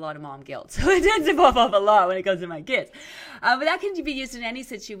 just I have a lot of mom guilt. So it tends to pop up a lot when it comes to my kids. But that can be used in any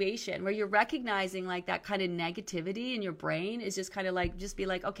situation where you're recognizing like that kind of negativity in your brain is just kind of like, just be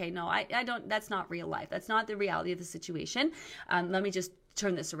like, okay, no, I don't, that's not real life. That's not the reality of the situation. Let me just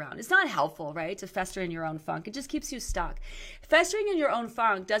turn this around. It's not helpful, right, to fester in your own funk. It just keeps you stuck. Festering in your own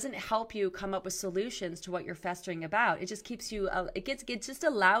funk doesn't help you come up with solutions to what you're festering about. It just keeps you, it just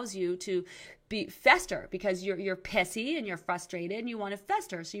allows you to be fester because you're pissy and you're frustrated and you want to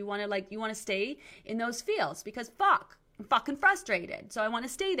fester. So you want to stay in those feels because I'm fucking frustrated. So I want to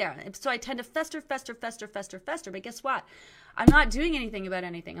stay there. So I tend to fester. But guess what? I'm not doing anything about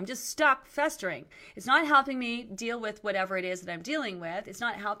anything. I'm just stuck festering. It's not helping me deal with whatever it is that I'm dealing with. It's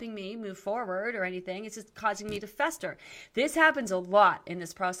not helping me move forward or anything. It's just causing me to fester. This happens a lot in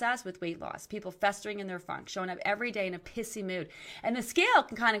this process with weight loss. People festering in their funk, showing up every day in a pissy mood. And the scale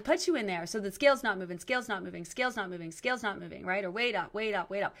can kind of put you in there. So the scale's not moving, right? Or weight up.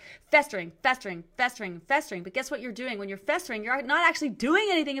 Festering. But guess what you're doing? When you're festering, you're not actually doing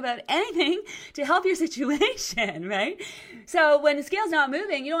anything about anything to help your situation, right? So when the scale's not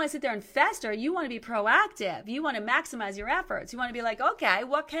moving, you don't want to sit there and fester. You want to be proactive. You want to maximize your efforts. You want to be like, okay,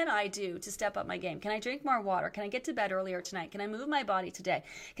 what can I do to step up my game? Can I drink more water? Can I get to bed earlier tonight? Can I move my body today?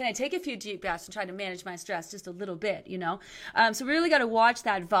 Can I take a few deep breaths and try to manage my stress just a little bit, So we really got to watch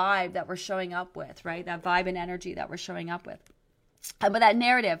that vibe that we're showing up with, right? That vibe and energy that we're showing up with. But that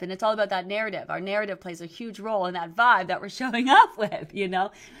narrative, and it's all about that narrative. Our narrative plays a huge role in that vibe that we're showing up with,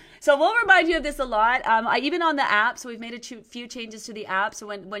 So we'll remind you of this a lot. Even on the app, so we've made a few changes to the app. So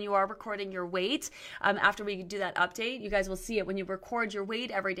when you are recording your weight, after we do that update, you guys will see it. When you record your weight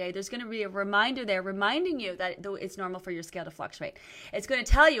every day, there's going to be a reminder there reminding you that it's normal for your scale to fluctuate. It's going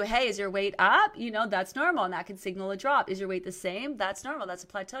to tell you, hey, is your weight up? That's normal, and that can signal a drop. Is your weight the same? That's normal. That's a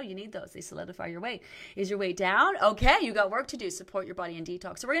plateau. You need those. They solidify your weight. Is your weight down? Okay, you got work to do. Support your body in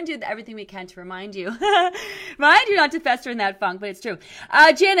detox. So we're going to do everything we can to remind you not to fester in that funk, but it's true.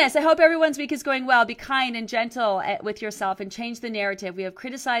 Janice, I hope everyone's week is going well. Be kind and gentle with yourself and change the narrative. We have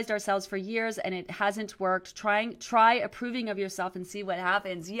criticized ourselves for years and it hasn't worked. Try approving of yourself and see what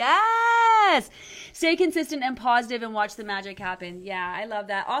happens. Yes! Stay consistent and positive and watch the magic happen. Yeah, I love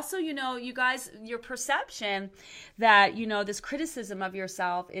that. Also, you guys, your perception that, this criticism of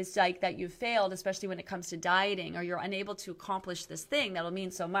yourself is like that you failed, especially when it comes to dieting or you're unable to accomplish this thing that'll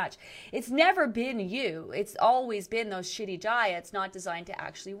mean so much. It's never been you. It's always been those shitty diets not designed to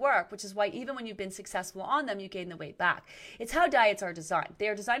actually work, which is why even when you've been successful on them, you gain the weight back. It's how diets are designed. They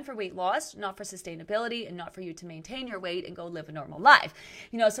are designed for weight loss, not for sustainability and not for you to maintain your weight and go live a normal life.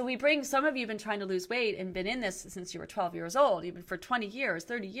 So some of you have been trying to lose weight and been in this since you were 12 years old, even for 20 years,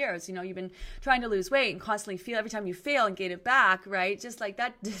 30 years, you've been trying to lose weight and constantly feel every time you fail and gain it back, right? Just like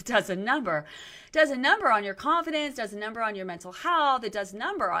that does a number. Does a number on your confidence, does a number on your mental health, it does a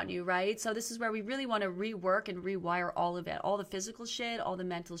number on you, right? So this is where we really want to rework and rewire all of it, all the physical shit, all the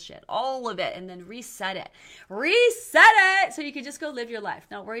mental shit, all of it, and then reset it so you can just go live your life,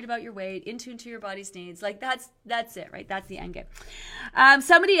 not worried about your weight, in tune to your body's needs. Like that's it, right? That's the end game.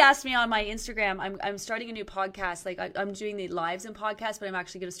 Somebody asked me on my Instagram, I'm starting a new podcast. Like I'm doing the lives and podcasts, but I'm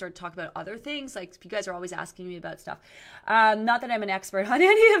actually going to start to talk about other things. Like you guys are always asking me about stuff. Not that I'm an expert on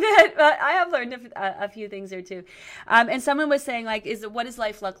any of it, but I have learned a few things there too. And someone was saying like, what does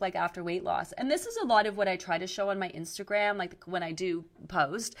life look like after weight loss? And this is a lot of what I try to show on my Instagram. Like when I do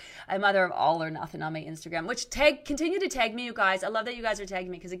post, I'm either all or nothing on my Instagram, which continue to tag me, you guys. I love that you guys are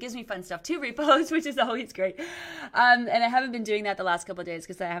tagging me because it gives me fun stuff to repost, which is always great. And I haven't been doing that the last couple of days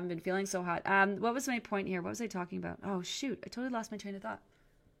because I haven't been feeling so hot. What was my point here? What was I talking about? Oh shoot, I totally lost my train of thought.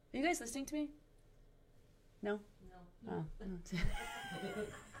 Are you guys listening to me? No? No. Oh.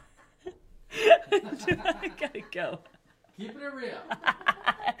 I gotta go. Keep it real.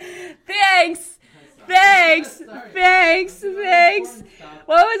 Thanks. What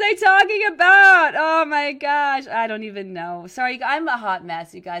was I talking about? Oh my gosh. I don't even know. Sorry, I'm a hot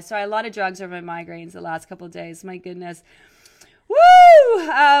mess, you guys. Sorry, a lot of drugs over my migraines the last couple of days. My goodness. Woo!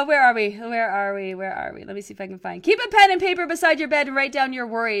 Where are we? Let me see if I can find. Keep a pen and paper beside your bed and write down your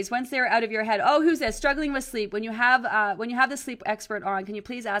worries once they're out of your head. Oh, who's this? Struggling with sleep. When you have the sleep expert on, can you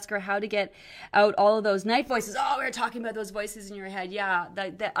please ask her how to get out all of those night voices? Oh, we were talking about those voices in your head. Yeah,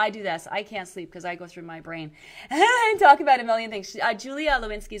 that I do this. I can't sleep because I go through my brain and talk about a million things. Julia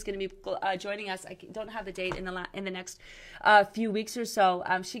Lewinsky is going to be joining us. I don't have the date in the next few weeks or so.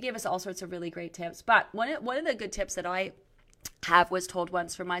 She gave us all sorts of really great tips. But one of the good tips that I was told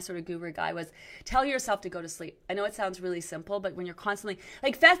once from my sort of guru guy was tell yourself to go to sleep. I know it sounds really simple, but when you're constantly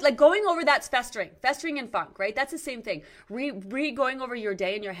like going over that's festering and funk, right? That's the same thing. Going over your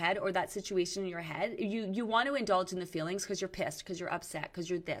day in your head or that situation in your head. You want to indulge in the feelings because you're pissed, because you're upset, because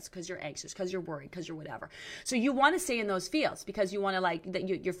you're this, because you're anxious, because you're worried, because you're whatever. So you want to stay in those feels because you want to that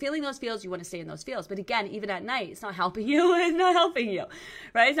you're feeling those feels. You want to stay in those feels. But again, even at night, it's not helping you. It's not helping you,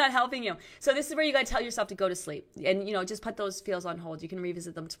 right? It's not helping you. So this is where you got to tell yourself to go to sleep and just put those feelings feels on hold. You can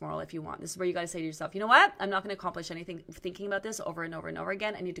revisit them tomorrow if you want. This is where you got to say to yourself, you know what? I'm not going to accomplish anything thinking about this over and over and over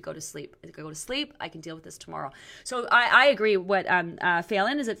again. I need to go to sleep. I go to sleep. I can deal with this tomorrow. So I agree. What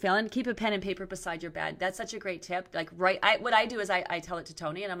Phelan, is it Phelan? Keep a pen and paper beside your bed. That's such a great tip. Like, what I do is I tell it to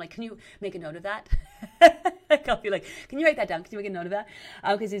Tony, and I'm like, can you make a note of that? I'll be like, can you write that down? Can you make a note of that?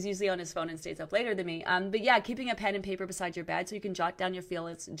 Because he's usually on his phone and stays up later than me. But yeah, keeping a pen and paper beside your bed so you can jot down your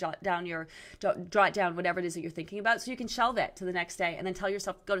feelings, jot down whatever it is that you're thinking about, so you can shelve it to the next day, and then tell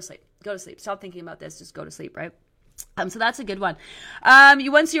yourself, go to sleep, stop thinking about this, just go to sleep, right? So that's a good one.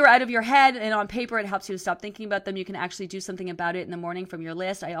 Once you're out of your head and on paper, it helps you to stop thinking about them. You can actually do something about it in the morning from your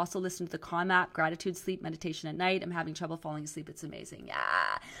list. I also listen to the Calm app, gratitude, sleep, meditation at night. I'm having trouble falling asleep. It's amazing. Yeah.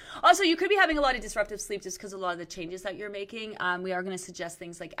 Also, you could be having a lot of disruptive sleep just because of a lot of the changes that you're making. We are going to suggest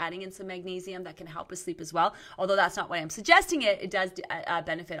things like adding in some magnesium that can help with sleep as well. Although that's not why I'm suggesting it. It does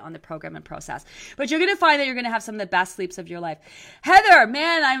benefit on the program and process. But you're going to find that you're going to have some of the best sleeps of your life. Heather,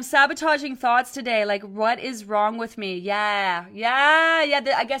 man, I'm sabotaging thoughts today. Like, what is wrong with me? Yeah.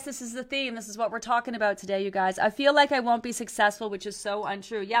 I guess this is the theme. This is what we're talking about today, you guys. I feel like I won't be successful, which is so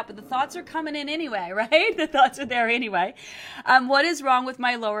untrue. Yeah, but the thoughts are coming in anyway, right? The thoughts are there anyway. What is wrong with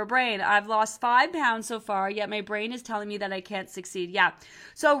my lower brain? I've lost 5 pounds so far, yet my brain is telling me that I can't succeed. Yeah.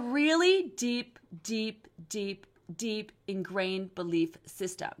 So really deep ingrained belief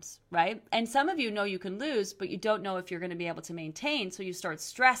systems, right? And some of you know you can lose, but you don't know if you're going to be able to maintain. So you start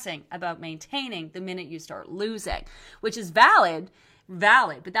stressing about maintaining the minute you start losing, which is valid,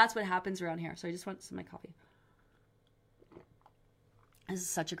 but that's what happens around here. So I just want some of my coffee. This is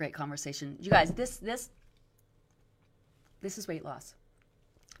such a great conversation. You guys, this is weight loss.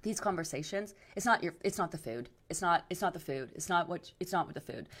 These conversations, it's not the food. It's not the food. It's not with the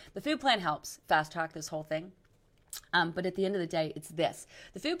food. The food plan helps fast track this whole thing. But at the end of the day, it's this.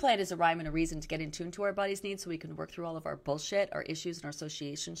 The food plan is a rhyme and a reason to get in tune to our body's needs so we can work through all of our bullshit, our issues, and our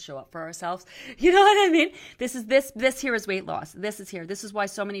associations, show up for ourselves. You know what I mean? This here is weight loss. This is here. This is why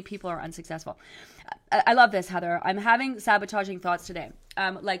so many people are unsuccessful. I love this, Heather. I'm having sabotaging thoughts today.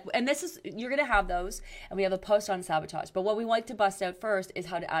 And this is, you're going to have those, and we have a post on sabotage. But what we like to bust out first is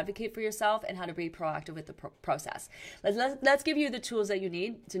how to advocate for yourself and how to be proactive with the process. Let's give you the tools that you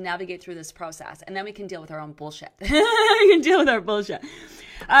need to navigate through this process, and then we can deal with our own bullshit. We can deal with our bullshit.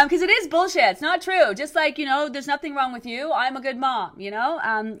 Because it is bullshit. It's not true. Just like, there's nothing wrong with you. I'm a good mom,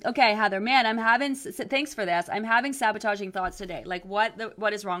 Okay, Heather, man, thanks for this. I'm having sabotaging thoughts today. Like,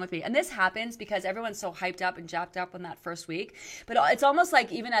 what is wrong with me? And this happens because everyone's so hyped up and jacked up on that first week. But it's almost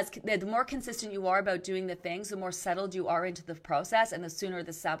like even as the more consistent you are about doing the things, the more settled you are into the process, and the sooner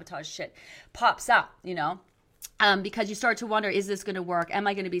the sabotage shit pops up, because you start to wonder, is this going to work? Am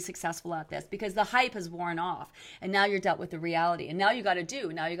I going to be successful at this? Because the hype has worn off, and now you're dealt with the reality. And now you got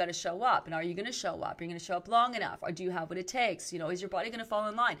to show up. And are you going to show up? Are you going to show up long enough? Or do you have what it takes? Is your body going to fall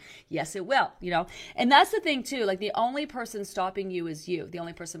in line? Yes, it will. And that's the thing too. Like, the only person stopping you is you. The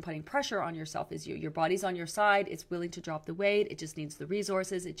only person putting pressure on yourself is you. Your body's on your side. It's willing to drop the weight. It just needs the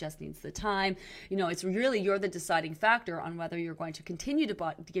resources. It just needs the time. It's really, you're the deciding factor on whether you're going to continue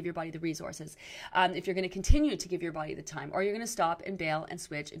to give your body the resources. If you're going to continue to give your body the time, or you're going to stop and bail and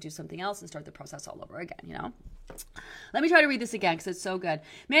switch and do something else and start the process all over again, Let me try to read this again because it's so good.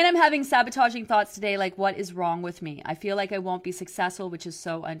 Man, I'm having sabotaging thoughts today. Like, what is wrong with me? I feel like I won't be successful, which is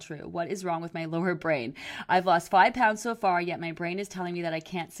so untrue. What is wrong with my lower brain? I've lost 5 pounds so far, yet my brain is telling me that I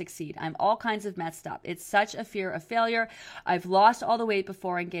can't succeed. I'm all kinds of messed up. It's such a fear of failure. I've lost all the weight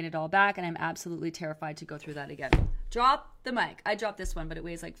before and gained it all back, and I'm absolutely terrified to go through that again. Drop the mic. I dropped this one, but it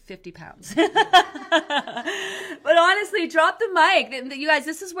weighs like 50 pounds. But honestly, drop the mic. You guys,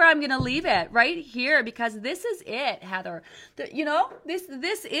 this is where I'm going to leave it, right here, because this is it, Heather. This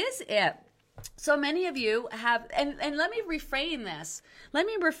is it. So many of you have, and let me reframe this. Let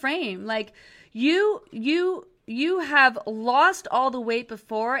me reframe. Like, you have lost all the weight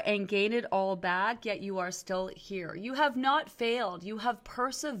before and gained it all back, yet you are still here. You have not failed. You have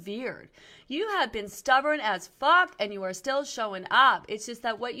persevered. You have been stubborn as fuck, and you are still showing up. It's just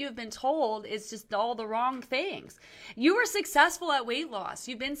that what you've been told is just all the wrong things. You were successful at weight loss.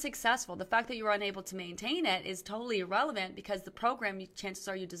 You've been successful. The fact that you were unable to maintain it is totally irrelevant, because the program, chances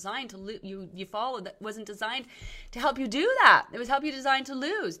are, you designed to you followed, that wasn't designed to help you do that. It was designed to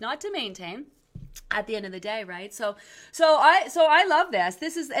lose, not to maintain. at the end of the day, right? So I love this.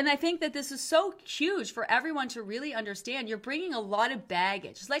 And I think that this is so huge for everyone to really understand. You're bringing a lot of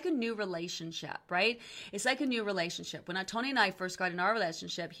baggage. It's like a new relationship, right? It's like a new relationship. When Tony and I first got in our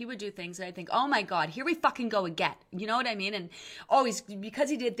relationship, he would do things that I think, oh my God, here we fucking go again. You know what I mean? And always, because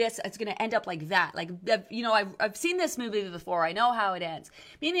he did this, it's going to end up like that. Like, you know, I've seen this movie before. I know how it ends.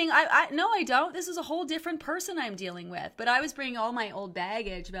 Meaning, no, I don't. This is a whole different person I'm dealing with. But I was bringing all my old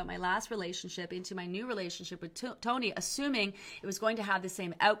baggage about my last relationship into my new relationship with Tony, assuming it was going to have the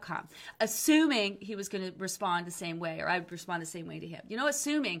same outcome, assuming he was going to respond the same way, or I would respond the same way to him. You know,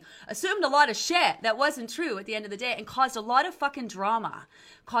 assumed a lot of shit that wasn't true at the end of the day, and caused a lot of fucking drama,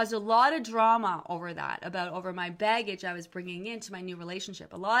 over my baggage I was bringing into my new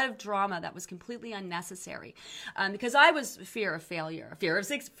relationship, a lot of drama that was completely unnecessary, because I was fear of failure, fear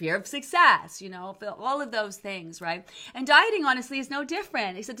of success, you know, all of those things, right? And dieting, honestly, is no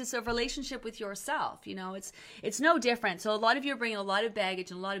different, except it's a relationship with yourself. You know, it's no different. So a lot of you are bringing a lot of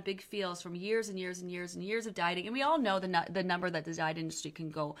baggage and a lot of big feels from years and years and years and years of dieting. And we all know the number that the diet industry can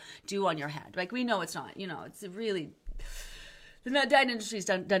go do on your head. Like, we know it's not, you know, it's really, the diet industry's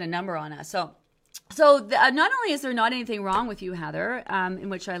done a number on us. So not only is there not anything wrong with you, Heather, in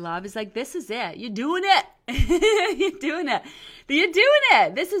which I love, is like, this is it. You're doing it. You're doing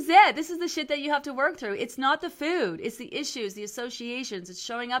it. This is it. This is the shit that you have to work through. It's not the food. It's the issues, the associations. It's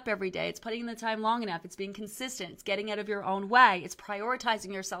showing up every day. It's putting in the time long enough. It's being consistent. It's getting out of your own way. It's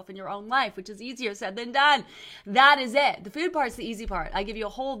prioritizing yourself in your own life, which is easier said than done. That is it. The food part's the easy part. I give you a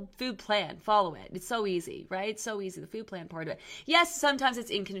whole food plan. Follow it. It's so easy, right? It's so easy, the food plan part of it. Yes, sometimes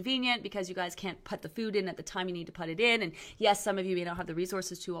it's inconvenient because you guys can't put the food in at the time you need to put it in. And yes, some of you may not have the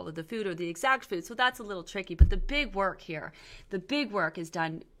resources to all of the food or the exact food. So that's a little tricky. But the big work here, the big work is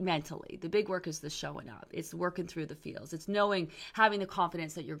done mentally. The big work is the showing up. It's working through the feels. It's having the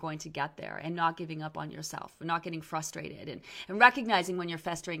confidence that you're going to get there and not giving up on yourself, and not getting frustrated, and recognizing when you're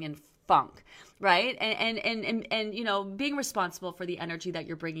festering in funk, right? And you know, being responsible for the energy that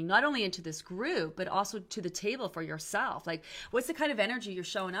you're bringing, not only into this group, but also to the table for yourself. Like, what's the kind of energy you're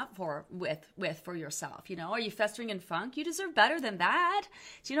showing up with for yourself? You know, are you festering in funk? You deserve better than that.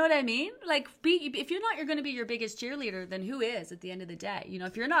 Do you know what I mean? Like, if you're going to be your biggest cheerleader, then who is at the end of the day? You know,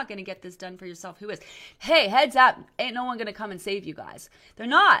 if you're not going to get this done for yourself, who is? Hey, heads up, ain't no one going to come and save you guys. They're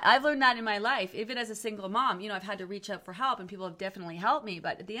not. I've learned that in my life. Even as a single mom, you know, I've had to reach out for help, and people have definitely helped me.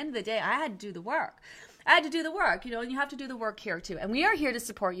 But at the end of the day, I had to do the work. You know, and you have to do the work here too. And we are here to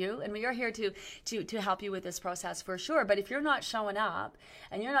support you, and we are here to help you with this process for sure. But if you're not showing up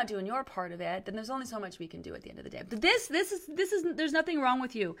and you're not doing your part of it, then there's only so much we can do at the end of the day. But this is there's nothing wrong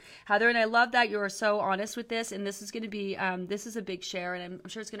with you, Heather, and I love that you're so honest with this. And this is going to be this is a big share, and I'm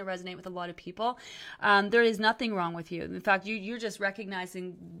sure it's going to resonate with a lot of people. There is nothing wrong with you. In fact, you're just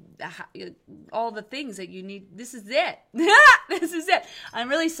recognizing all the things that you need. This is it. This is it. I'm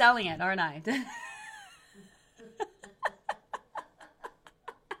really selling it, aren't I?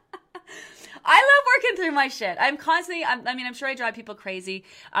 I love working through my shit. I'm sure I drive people crazy.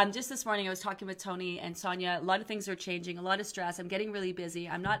 Just this morning I was talking with Tony and Sonia. A lot of things are changing, a lot of stress. I'm getting really busy.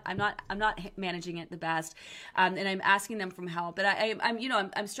 I'm not managing it the best. And I'm asking them for help. But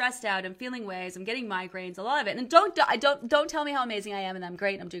I'm stressed out. I'm feeling waves. I'm getting migraines, a lot of it. And don't tell me how amazing I am and I'm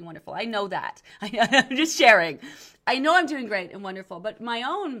great. I'm doing wonderful. I know that. I'm just sharing. I know I'm doing great and wonderful, but my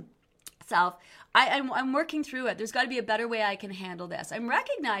own self, I'm working through it. There's got to be a better way I can handle this. I'm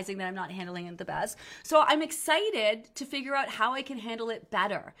recognizing that I'm not handling it the best. So I'm excited to figure out how I can handle it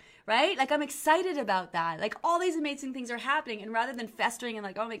better, right? Like, I'm excited about that. Like, all these amazing things are happening. And rather than festering and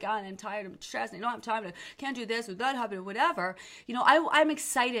like, oh my God, I'm tired, I'm stressed, I don't have time, I can't do this or that happen or whatever, you know, I'm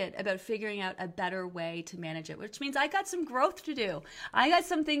excited about figuring out a better way to manage it, which means I got some growth to do. I got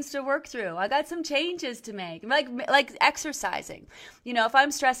some things to work through. I got some changes to make, like exercising. You know, if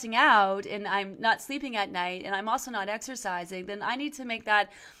I'm stressing out and I'm not sleeping at night and I'm also not exercising, then I need to make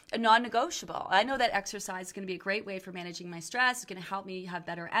that a non-negotiable. I know that exercise is going to be a great way for managing my stress. It's going to help me have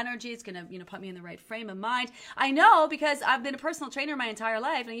better energy. It's going to, you know, put me in the right frame of mind. I know, because I've been a personal trainer my entire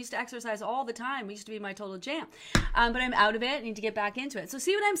life, and I used to exercise all the time. It used to be my total jam. But I'm out of it. I need to get back into it. So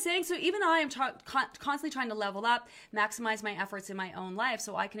see what I'm saying? So even though I am constantly trying to level up, maximize my efforts in my own life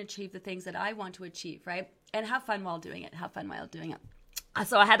so I can achieve the things that I want to achieve, right? And have fun while doing it.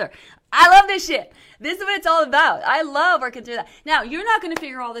 So Heather, I love this shit. This is what it's all about. I love working through that. Now, you're not going to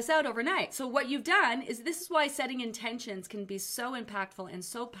figure all this out overnight. So what you've done is, this is why setting intentions can be so impactful and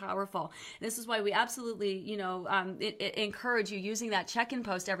so powerful. This is why we absolutely, encourage you using that check-in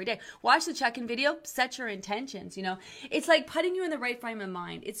post every day. Watch the check-in video, set your intentions, It's like putting you in the right frame of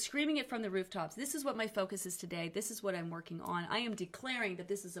mind. It's screaming it from the rooftops. This is what my focus is today. This is what I'm working on. I am declaring that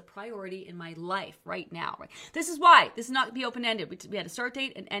this is a priority in my life right now. Right? This is why. This is not to be open-ended. We had a start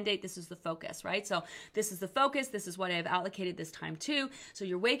date and end date. This is the focus, right? So this is the focus. This is what I have allocated this time to. So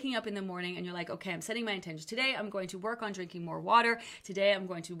you're waking up in the morning and you're like, okay, I'm setting my intentions. Today, I'm going to work on drinking more water. Today, I'm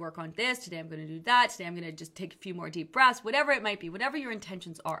going to work on this. Today, I'm going to do that. Today, I'm going to just take a few more deep breaths, whatever it might be, whatever your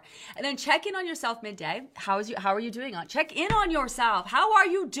intentions are. And then check in on yourself midday. How are you doing on? Check in on yourself. How are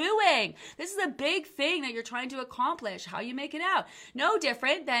you doing? This is a big thing that you're trying to accomplish. How you make it out. No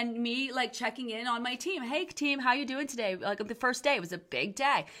different than me like checking in on my team. Hey team, how you doing today? Like the first day, it was a big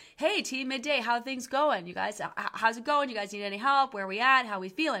day. Hey team, midday, how are things going? You guys, how's it going? You guys need any help? Where are we at? How are we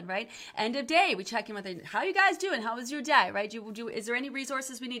feeling, right? End of day, we check in with it. How you guys doing? How was your day, right? Is there any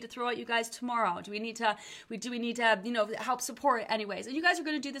resources we need to throw at you guys tomorrow? Do we need to help support anyways? And you guys are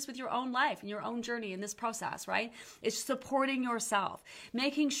going to do this with your own life and your own journey in this process, right? It's supporting yourself,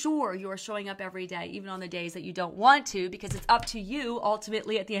 making sure you are showing up every day, even on the days that you don't want to, because it's up to you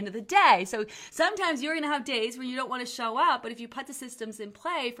ultimately at the end of the day. So sometimes you're going to have days where you don't want to show up, but if you put the systems in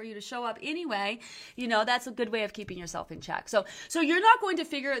play for you to show up anyway, that's a good way of keeping yourself in check. So you're not going to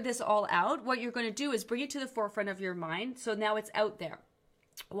figure this all out. What you're going to do is bring it to the forefront of your mind. So now it's out there.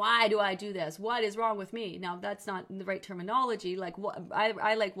 Why do I do this? What is wrong with me? Now, that's not the right terminology. Like,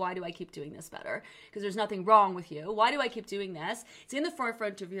 why do I keep doing this better? Because there's nothing wrong with you. Why do I keep doing this? It's in the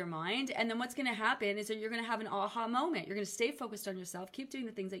forefront of your mind. And then what's going to happen is that you're going to have an aha moment. You're going to stay focused on yourself, keep doing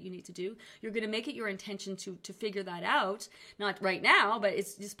the things that you need to do. You're going to make it your intention to figure that out. Not right now, but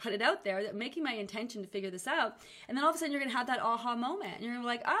it's just put it out there, that making my intention to figure this out. And then all of a sudden, you're going to have that aha moment. And you're going to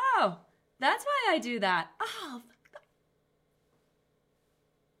be like, oh, that's why I do that. Oh,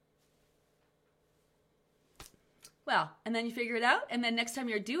 well, and then you figure it out, and then next time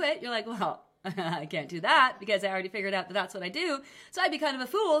you do it, you're like, well, I can't do that because I already figured out that that's what I do. So I'd be kind of a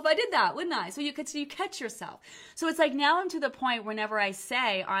fool if I did that, wouldn't I? So you catch yourself. So it's like now I'm to the point whenever I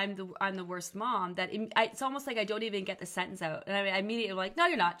say I'm the worst mom, that it's almost like I don't even get the sentence out, and I immediately like, no,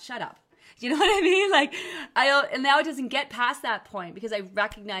 you're not. Shut up. You know what I mean? Like, and now it doesn't get past that point because I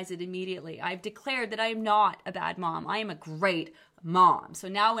recognize it immediately. I've declared that I am not a bad mom. I am a great mom. So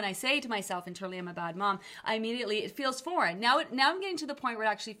now when I say to myself internally, I'm a bad mom, it feels foreign. Now I'm getting to the point where it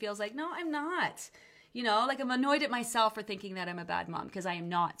actually feels like, no, I'm not. Like I'm annoyed at myself for thinking that I'm a bad mom because I am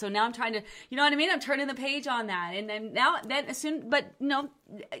not. So now I'm trying to, you know what I mean? I'm turning the page on that. And then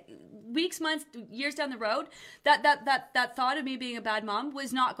weeks, months, years down the road, that thought of me being a bad mom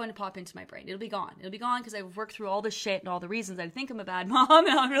was not going to pop into my brain. It'll be gone. It'll be gone because I've worked through all the shit and all the reasons I think I'm a bad mom,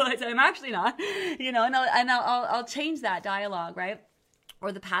 and I'll realize I'm actually not, and I'll change that dialogue, right?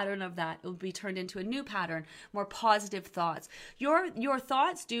 Or the pattern of that will be turned into a new pattern, more positive thoughts. Your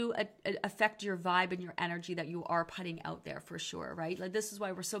thoughts do affect your vibe and your energy that you are putting out there for sure, right? Like this is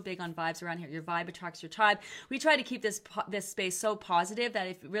why we're so big on vibes around here. Your vibe attracts your tribe. We try to keep this space so positive that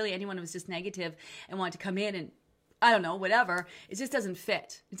if really anyone was just negative and wanted to come in and I don't know, whatever, it just doesn't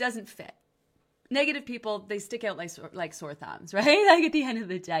fit. It doesn't fit. Negative people, they stick out like sore thumbs, right? Like at the end of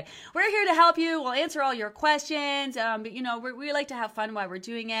the day, we're here to help you. We'll answer all your questions. But we like to have fun while we're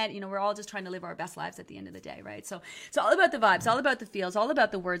doing it. We're all just trying to live our best lives at the end of the day, right? So it's all about the vibes, all about the feels, all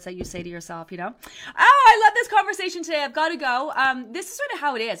about the words that you say to yourself, Oh, I love this conversation today. I've got to go. This is sort of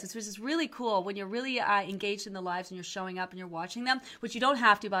how it is. It's just really cool when you're really engaged in the lives and you're showing up and you're watching them, which you don't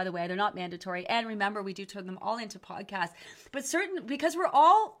have to, by the way. They're not mandatory. And remember, we do turn them all into podcasts. But because we're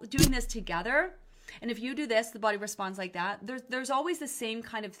all doing this together, and if you do this, the body responds like that. There's always the same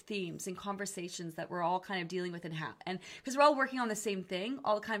kind of themes and conversations that we're all kind of dealing with and because we're all working on the same thing,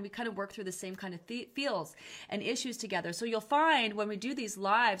 we kind of work through the same kind of feels and issues together. So you'll find when we do these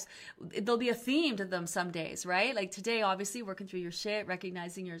lives, there'll be a theme to them some days, right? Like today, obviously, working through your shit,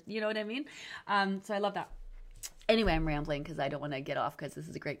 recognizing you know what I mean? So I love that. Anyway, I'm rambling because I don't want to get off because this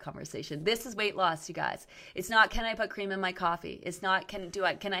is a great conversation. This is weight loss, you guys. It's not, can I put cream in my coffee? It's not, can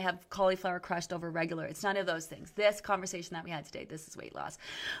I have cauliflower crushed over regular? It's none of those things. This conversation that we had today, this is weight loss.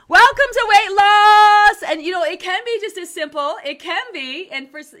 Welcome to weight loss! And, it can be just as simple. It can be. And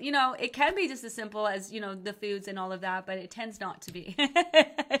it can be just as simple as, the foods and all of that, but it tends not to be.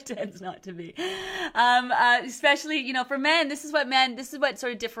 It tends not to be. Especially, for men, this is what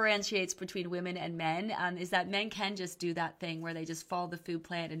sort of differentiates between women and men, is that men can can just do that thing where they just follow the food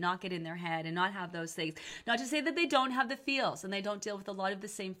plan and not get in their head and not have those things. Not to say that they don't have the feels and they don't deal with a lot of the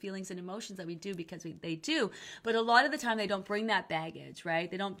same feelings and emotions that we do, because they do. But a lot of the time they don't bring that baggage, right?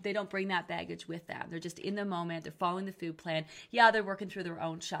 They don't bring that baggage with them. They're just in the moment. They're following the food plan. Yeah, they're working through their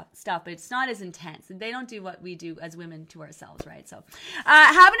own stuff, but it's not as intense. And they don't do what we do as women to ourselves, right? So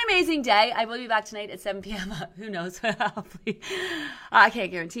have an amazing day. I will be back tonight at 7 p.m. Who knows? Hopefully. I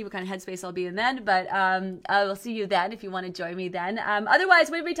can't guarantee what kind of headspace I'll be in then, but I will see you then if you want to join me then. Otherwise,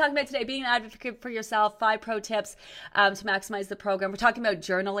 what are we talking about today? Being an advocate for yourself, 5 pro tips to maximize the program. We're talking about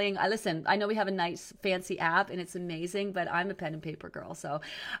journaling. Listen, I know we have a nice fancy app and it's amazing, but I'm a pen and paper girl, so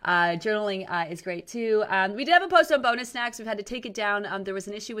journaling is great too. We did have a post on bonus snacks. We've had to take it down. There was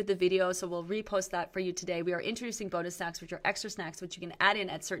an issue with the video, so we'll repost that for you today. We are introducing bonus snacks, which are extra snacks which you can add in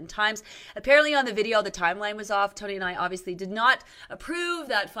at certain times. Apparently on the video, the timeline was off. Tony and I obviously did not approve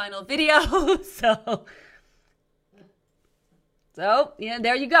that final video, so yeah,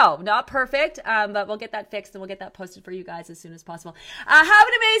 there you go. Not perfect, but we'll get that fixed and we'll get that posted for you guys as soon as possible. Have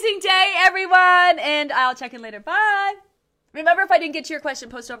an amazing day, everyone, and I'll check in later. Bye. Remember, if I didn't get to your question,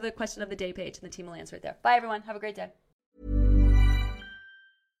 post over the question of the day page and the team will answer it there. Bye, everyone. Have a great day.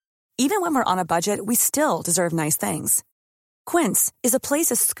 Even when we're on a budget, we still deserve nice things. Quince is a place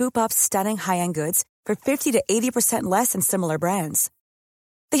to scoop up stunning high-end goods for 50 to 80% less than similar brands.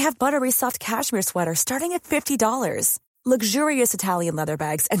 They have buttery soft cashmere sweaters starting at $50, luxurious Italian leather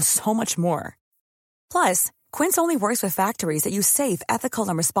bags, and so much more. Plus, Quince only works with factories that use safe, ethical,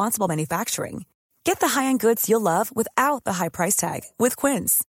 and responsible manufacturing. Get the high-end goods you'll love without the high price tag with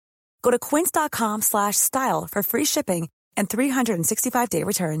Quince. Go to quince.com/style for free shipping and 365-day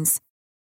returns.